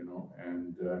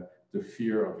 and the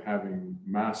fear of having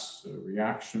mass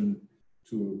reaction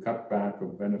to cutback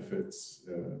of benefits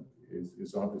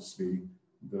is obviously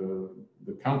the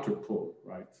counter pull,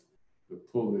 right? The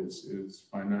pull is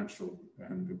financial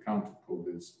and the counter pull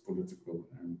is political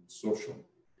and social.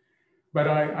 But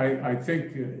I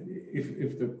think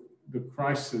if the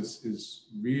crisis is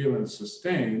real and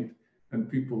sustained, then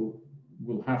people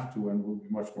will have to and will be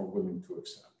much more willing to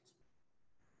accept.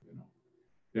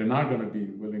 They're not going to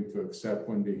be willing to accept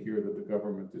when they hear that the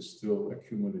government is still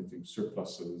accumulating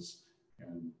surpluses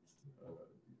and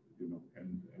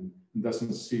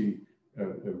doesn't see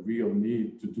a real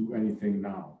need to do anything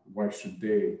now. Why should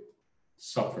they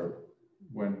suffer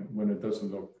when it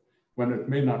doesn't look, when it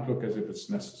may not look as if it's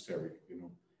necessary,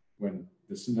 when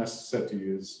this necessity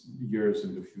is years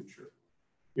in the future.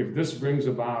 If this brings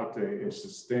about a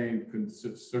sustained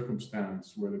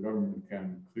circumstance where the government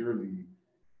can clearly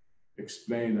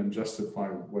explain and justify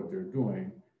what they're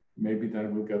doing, maybe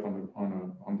then we'll get on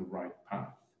the right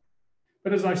path.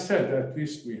 But as I said, at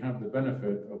least we have the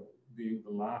benefit of being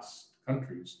the last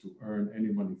countries to earn any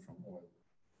money from oil.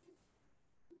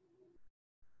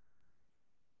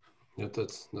 Yeah,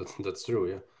 that's true.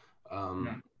 Yeah.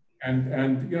 Yeah.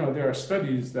 And there are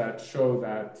studies that show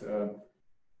that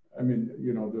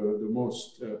the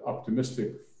most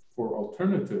optimistic for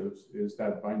alternatives is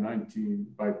that by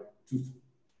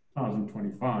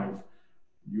 2025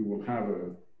 you will have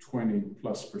a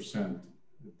 20+%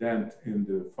 dent in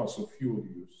the fossil fuel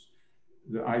use.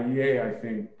 The IEA, I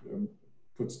think,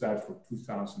 puts that for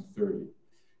 2030.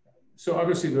 So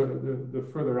obviously, the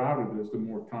further out it is, the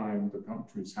more time the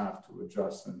countries have to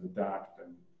adjust and adapt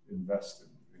and invest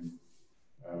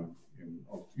in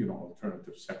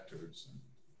alternative sectors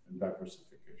and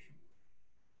diversification.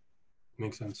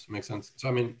 Makes sense. Makes sense. So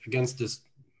I mean, against this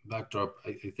backdrop,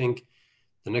 I think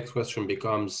the next question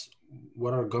becomes: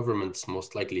 what are governments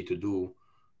most likely to do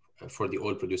for the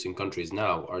oil-producing countries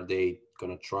now? Are they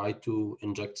going to try to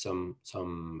inject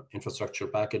some infrastructure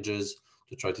packages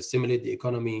to try to stimulate the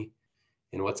economy?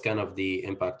 And what's kind of the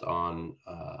impact on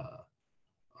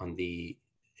the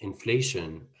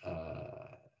inflation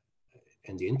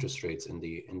and the interest rates in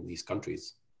these countries?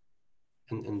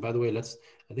 And by the way,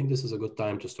 I think this is a good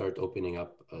time to start opening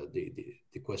up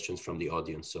the questions from the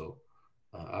audience. So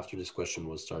after this question,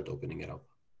 we'll start opening it up.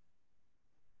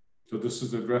 So this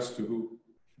is addressed to who?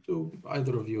 To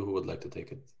either of you who would like to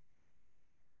take it.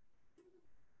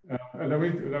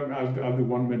 I'll do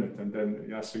 1 minute, and then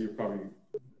Yasser, you probably.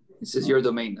 This is your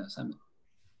domain, Sam.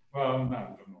 Well, no,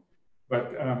 I don't know. But,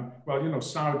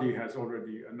 Saudi has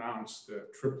already announced the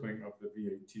tripling of the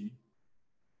VAT.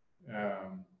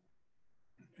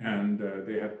 And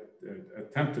they had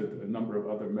attempted a number of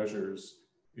other measures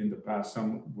in the past.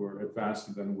 Some were advanced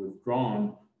and then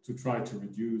withdrawn to try to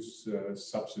reduce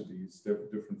subsidies,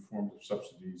 different forms of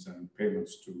subsidies and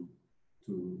payments to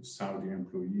Saudi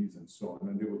employees and so on.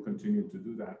 And they will continue to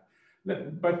do that.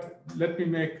 But let me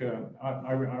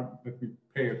let me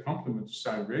pay a compliment to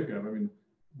Saudi Arabia. I mean,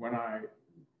 when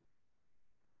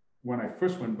I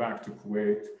first went back to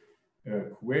Kuwait,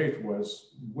 Kuwait was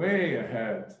way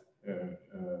ahead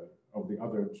of the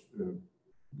other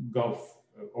Gulf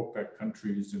OPEC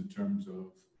countries in terms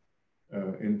of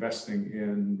investing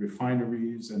in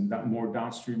refineries and more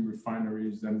downstream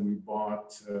refineries. Then we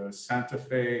bought Santa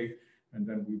Fe, and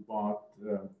then we bought,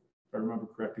 if I remember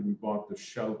correctly, we bought the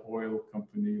Shell Oil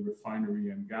Company refinery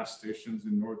and gas stations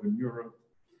in Northern Europe.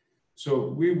 So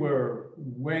we were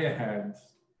way ahead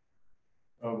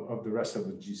of the rest of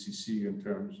the GCC in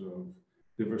terms of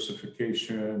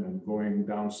diversification and going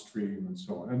downstream and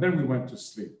so on. And then we went to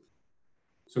sleep.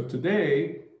 So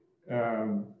today,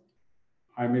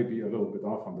 I may be a little bit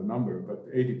off on the number, but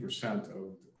 80%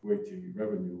 of the Kuwaiti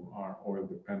revenue are oil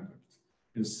dependent.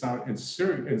 In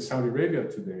Saudi Arabia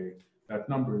today, that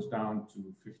number is down to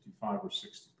 55 or 60%.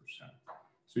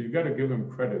 So you got to give them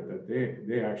credit that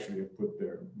they actually have put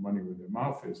their money where their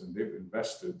mouth is, and they've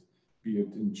invested, be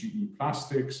it in GE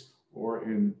Plastics or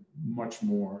in much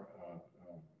more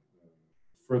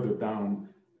further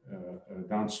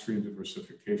downstream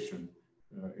diversification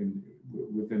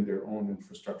within their own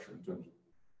infrastructure in terms of,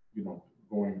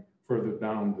 going further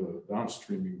down the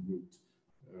downstreaming route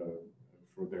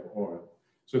for their oil.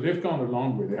 So they've gone a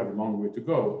long way. They have a long way to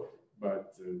go,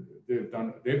 but they've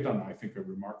done, I think, a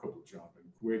remarkable job. And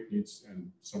Kuwait needs,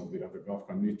 and some of the other Gulf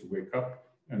countries need to wake up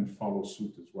and follow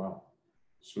suit as well,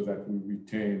 so that we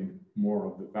retain more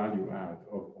of the value add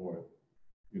of oil,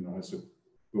 as it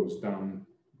goes down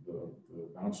the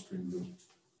downstream route.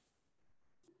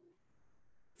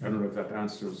 I don't know if that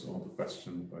answers all the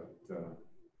question, but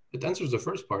it answers the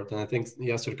first part, and I think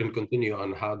Yasser can continue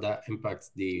on how that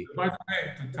impacts the. By the way,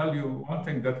 to tell you one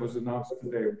thing that was announced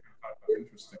today, which I thought was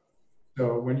interesting.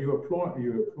 So when you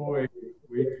employ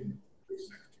Kuwaiti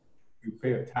sector, you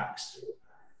pay a tax.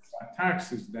 That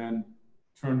tax is then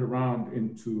turned around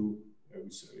into,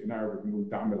 in Arabic,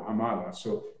 dam al-amala.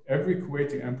 So every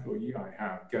Kuwaiti employee I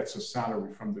have gets a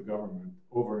salary from the government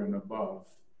over and above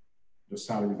the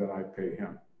salary that I pay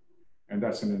him. And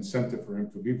that's an incentive for him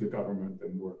to leave the government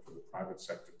and work for the private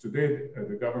sector. Today,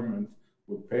 the government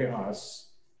will pay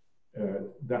us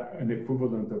an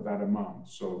equivalent of that amount.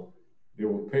 So they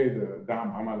will pay the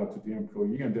dam amala to the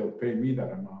employee, and they'll pay me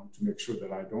that amount to make sure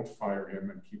that I don't fire him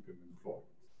and keep him employed.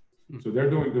 So they're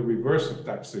doing the reverse of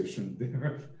taxation.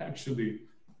 They're actually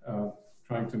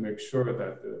trying to make sure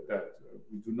that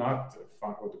we do not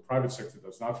fire, or the private sector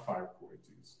does not fire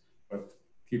Kuwaitis, but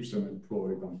keeps them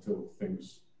employed until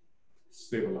things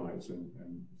stabilize and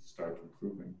start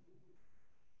improving.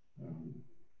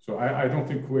 So I don't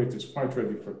think Kuwait is quite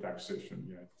ready for taxation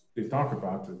yet. They talk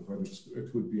about it, but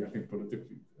it would be, I think,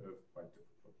 politically quite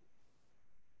difficult.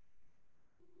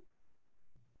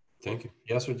 Thank you.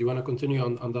 Yasser, do you want to continue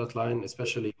on that line,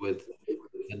 especially with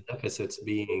the deficits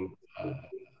being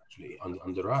actually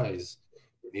on the rise?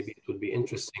 Maybe it would be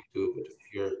interesting to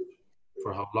hear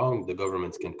for how long the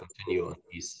governments can continue on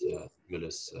these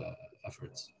stimulus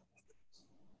efforts.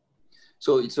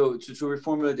 So to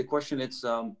reformulate the question, it's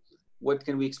what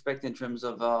can we expect in terms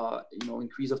of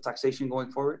increase of taxation going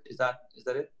forward? Is that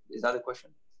it? Is that the question?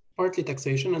 Partly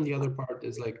taxation, and the other part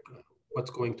is like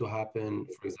what's going to happen,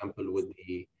 for example, with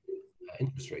the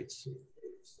interest rates.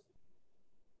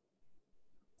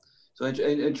 So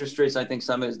interest rates, I think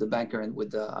Sama is the banker, and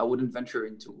I wouldn't venture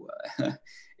into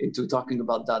into talking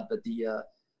about that. But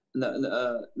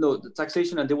no, the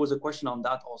taxation, and there was a question on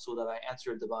that also that I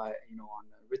answered by on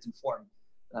written form.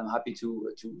 I'm happy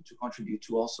to contribute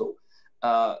to also.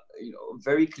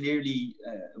 Very clearly,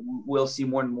 we'll see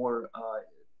more and more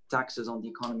taxes on the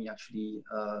economy actually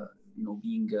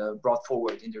being brought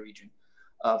forward in the region.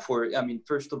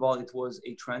 First of all, it was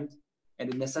a trend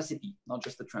and a necessity, not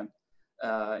just a trend.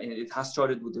 And it has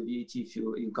started with the VAT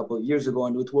a couple of years ago,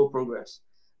 and it will progress.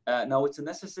 Now it's a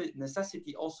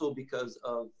necessity also because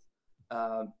of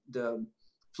the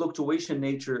fluctuation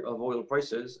nature of oil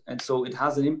prices, and so it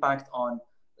has an impact on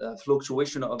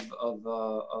fluctuation of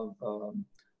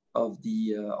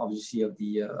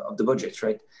the budgets,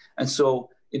 right? And so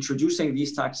introducing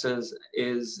these taxes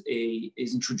is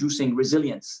introducing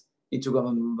resilience into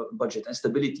government budget and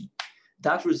stability.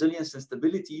 That resilience and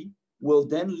stability will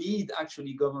then lead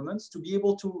actually governments to be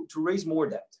able to raise more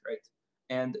debt, right?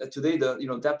 And today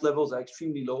the debt levels are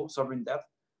extremely low, sovereign debt.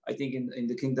 I think in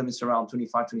the kingdom it's around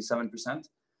 25-27%.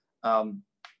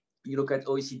 You look at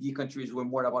OECD countries, we're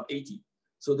more about 80.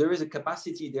 So there is a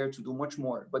capacity there to do much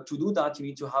more. But to do that, you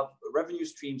need to have revenue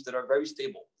streams that are very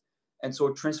stable. And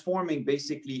so transforming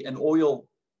basically an oil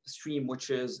stream, which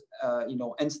is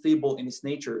unstable in its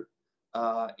nature,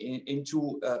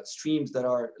 into streams that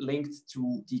are linked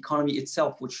to the economy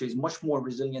itself, which is much more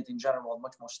resilient in general,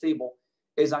 much more stable,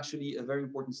 is actually a very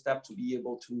important step to be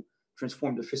able to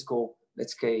transform the fiscal,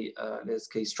 let's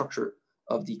say, structure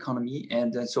of the economy.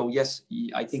 And so, yes,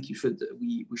 I think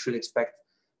we should expect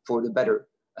for the better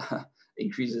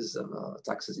increases of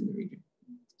taxes in the region.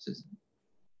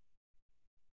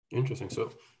 Interesting.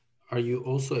 So are you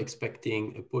also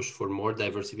expecting a push for more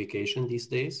diversification these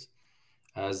days?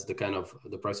 As the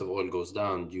price of oil goes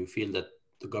down, do you feel that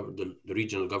the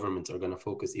regional governments are going to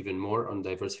focus even more on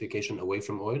diversification away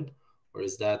from oil? Or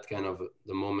is that kind of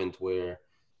the moment where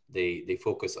they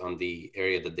focus on the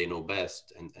area that they know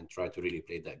best and try to really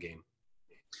play that game?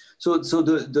 So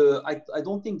I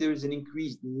don't think there is an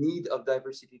increased need of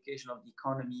diversification of the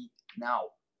economy now.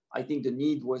 I think the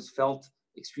need was felt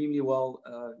extremely well,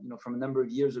 from a number of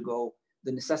years ago.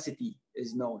 The necessity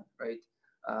is known, right?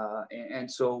 And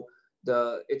so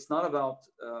it's not about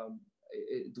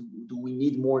do we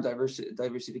need more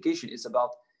diversification? It's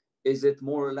about, is it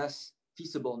more or less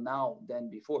feasible now than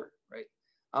before, right?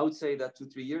 I would say that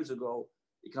 2-3 years ago,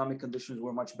 economic conditions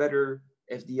were much better.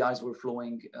 FDIs were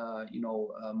flowing,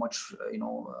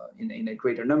 in a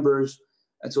greater numbers,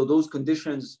 and so those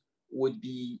conditions would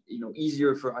be,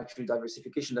 easier for actually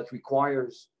diversification that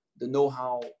requires the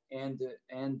know-how and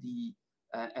the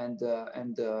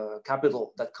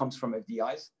capital that comes from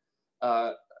FDIs.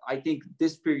 I think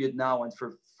this period now, and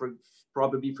for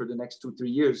probably for the next 2-3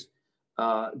 years,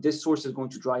 this source is going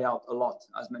to dry out a lot,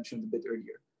 as mentioned a bit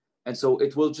earlier, and so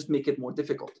it will just make it more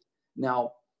difficult.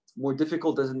 Now, more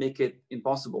difficult doesn't make it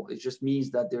impossible. It just means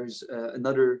that there's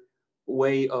another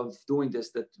way of doing this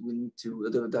that we need to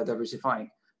diversifying.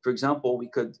 For example, we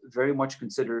could very much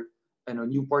consider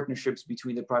new partnerships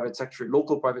between the private sector,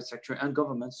 local private sector, and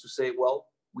governments to say, well,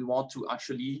 we want to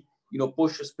actually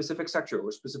push a specific sector or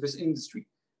a specific industry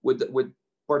with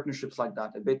partnerships like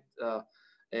that. A bit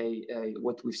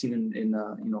what we've seen in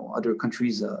other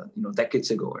countries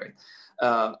decades ago, right?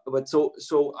 But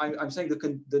so I'm saying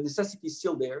the necessity is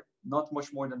still there, not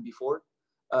much more than before.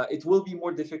 It will be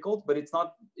more difficult, but it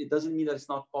doesn't mean that it's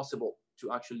not possible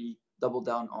to actually double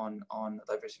down on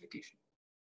diversification.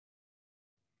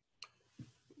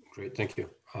 Great, thank you.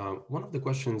 One of the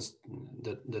questions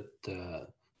that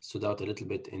stood out a little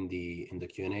bit in the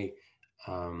Q&A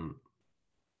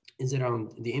is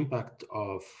around the impact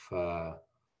of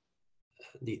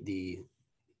the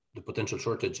potential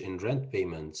shortage in rent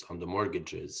payments on the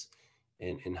mortgages,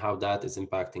 and how that is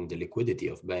impacting the liquidity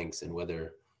of banks, and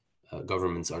whether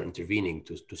governments are intervening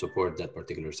to support that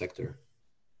particular sector.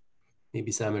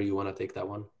 Maybe Samer, you want to take that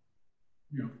one?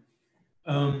 Yeah.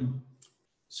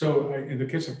 So in the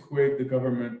case of Kuwait, the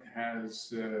government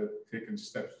has taken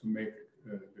steps to make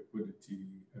liquidity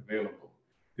available.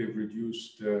 They've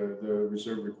reduced the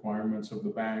reserve requirements of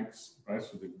the banks, right?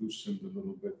 So they've loosened a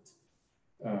little bit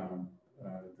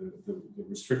the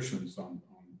restrictions on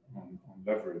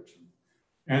leverage,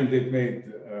 and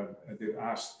they've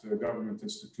asked government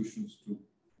institutions to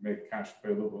make cash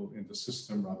available in the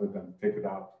system rather than take it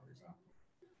out, for example.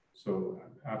 So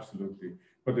absolutely,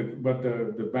 but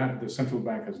the central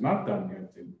bank has not done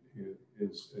yet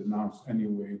is announced any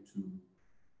way to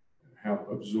help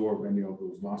absorb any of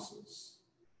those losses.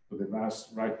 So they've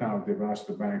asked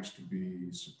the banks to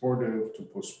be supportive, to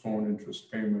postpone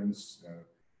interest payments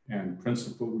and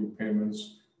principal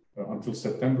repayments, until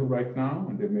September right now,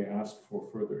 and they may ask for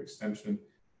further extension,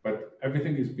 but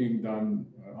everything is being done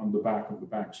on the back of the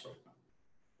banks right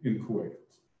now in Kuwait.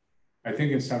 I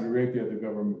think in Saudi Arabia, the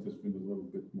government has been a little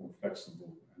bit more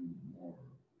flexible and more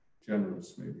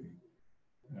generous, maybe,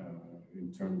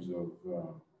 in terms of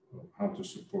how to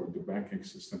support the banking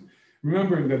system.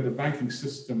 Remembering that the banking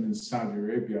system in Saudi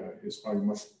Arabia is probably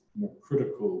much more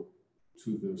critical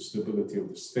to the stability of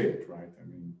the state, right? I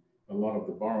mean, a lot of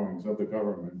the borrowings of the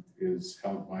government is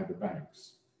held by the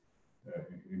banks.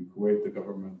 In Kuwait, the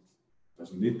government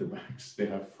doesn't need the banks. They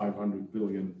have 500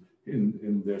 billion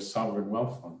in their sovereign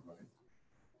wealth fund, right?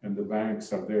 And the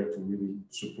banks are there to really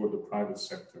support the private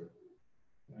sector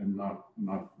and not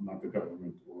the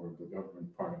government or the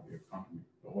government part of the economy,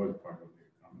 the oil part of the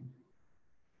economy.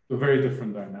 So very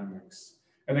different dynamics.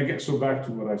 And again, so back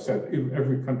to what I said,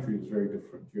 every country is very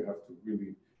different. You have to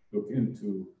really look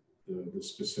into the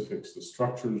specifics, the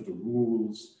structures, the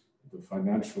rules, the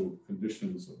financial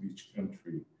conditions of each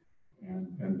country,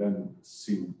 and then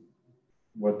see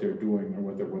what they're doing or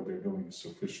whether what they're doing is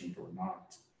sufficient or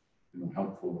not,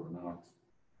 helpful or not.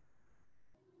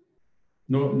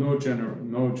 No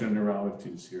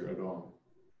generalities here at all.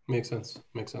 Makes sense.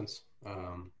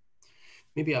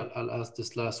 Maybe I'll ask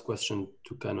this last question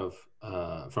to kind of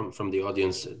from the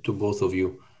audience to both of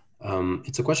you.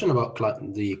 It's a question about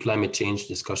the climate change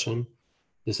discussion.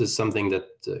 This is something that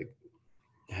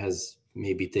has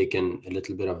maybe taken a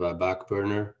little bit of a back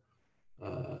burner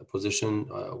position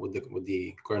with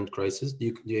the current crisis.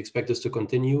 Do you expect this to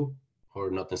continue or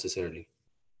not necessarily?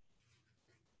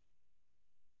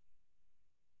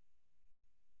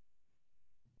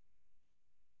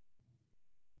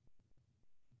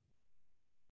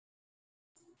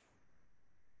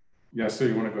 Yasser,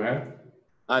 you want to go ahead?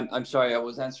 I'm sorry, I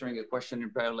was answering a question in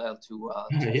parallel to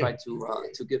try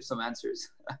to give some answers.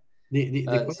 The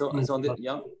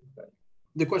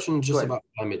question is just about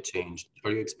climate change.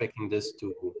 Are you expecting this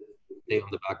to stay on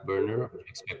the back burner, or do you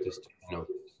expect this to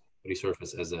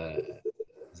resurface as a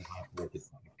topic?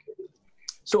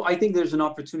 So I think there's an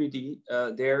opportunity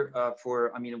there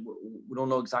for, we don't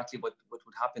know exactly what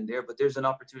would happen there, but there's an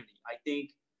opportunity. I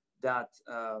think that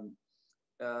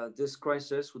this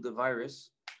crisis with the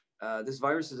virus, this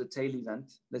virus is a tail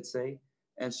event, let's say.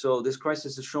 And so this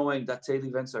crisis is showing that tail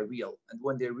events are real. And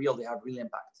when they're real, they have real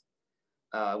impact.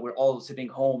 We're all sitting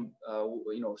home,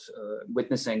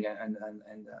 witnessing and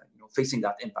facing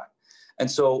that impact. And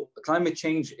so climate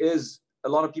change is, a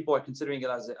lot of people are considering it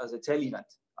as a tail event.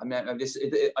 I'm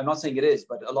not saying it is,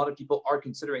 but a lot of people are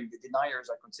considering, the deniers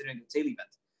are considering the tail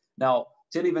event. Now,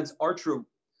 tail events are true.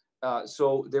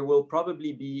 So there will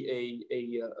probably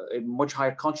be a much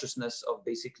higher consciousness of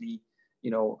basically,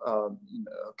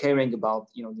 caring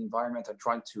about, the environment and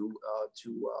trying to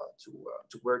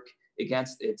work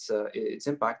against its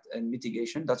impact and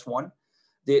mitigation. That's one.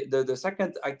 The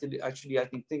second, actually, I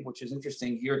think which is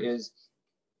interesting here is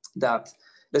that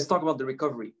let's talk about the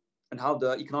recovery and how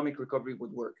the economic recovery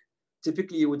would work.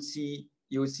 Typically, you would see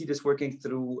this working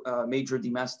through major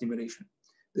demand stimulation.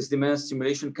 This demand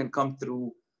stimulation can come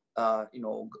through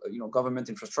government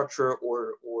infrastructure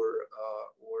or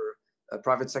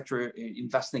private sector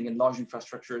investing in large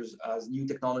infrastructures as new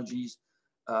technologies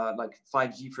like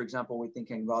 5G, for example, we're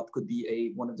thinking about could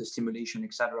be one of the stimulation,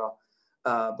 etc.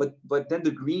 But then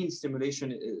the green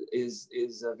stimulation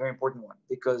is a very important one,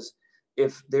 because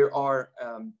if there are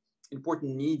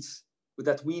important needs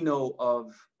that we know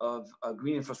of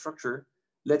green infrastructure,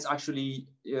 let's actually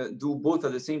do both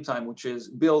at the same time, which is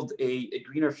build a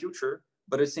greener future,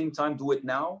 but at the same time do it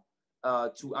now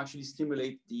to actually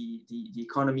stimulate the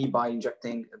economy by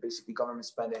injecting basically government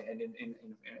spend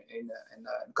and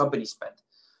company spend.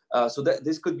 So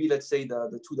this could be, let's say,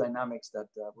 the two dynamics that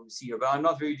we see here. But I'm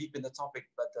not very deep in the topic,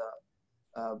 but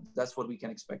that's what we can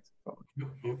expect.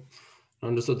 Yeah.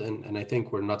 Understood. And I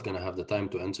think we're not going to have the time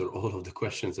to answer all of the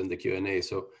questions in the Q&A.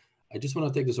 So I just want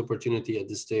to take this opportunity at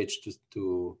this stage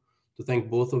to thank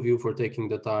both of you for taking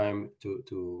the time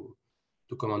to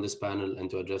come on this panel and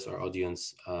to address our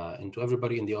audience. And to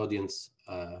everybody in the audience,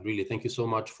 really, thank you so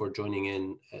much for joining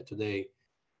in today.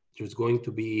 There's going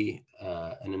to be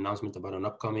an announcement about an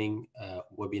upcoming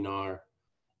webinar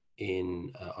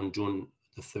on June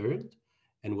the 3rd,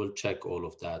 and we'll check all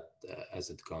of that as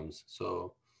it comes.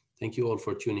 So thank you all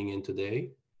for tuning in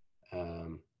today.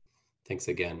 Thanks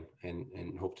again,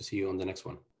 and hope to see you on the next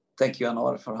one. Thank you,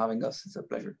 Anwar, for having us. It's a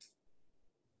pleasure.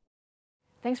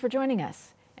 Thanks for joining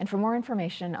us. And for more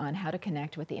information on how to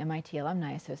connect with the MIT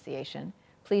Alumni Association,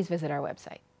 please visit our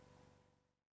website.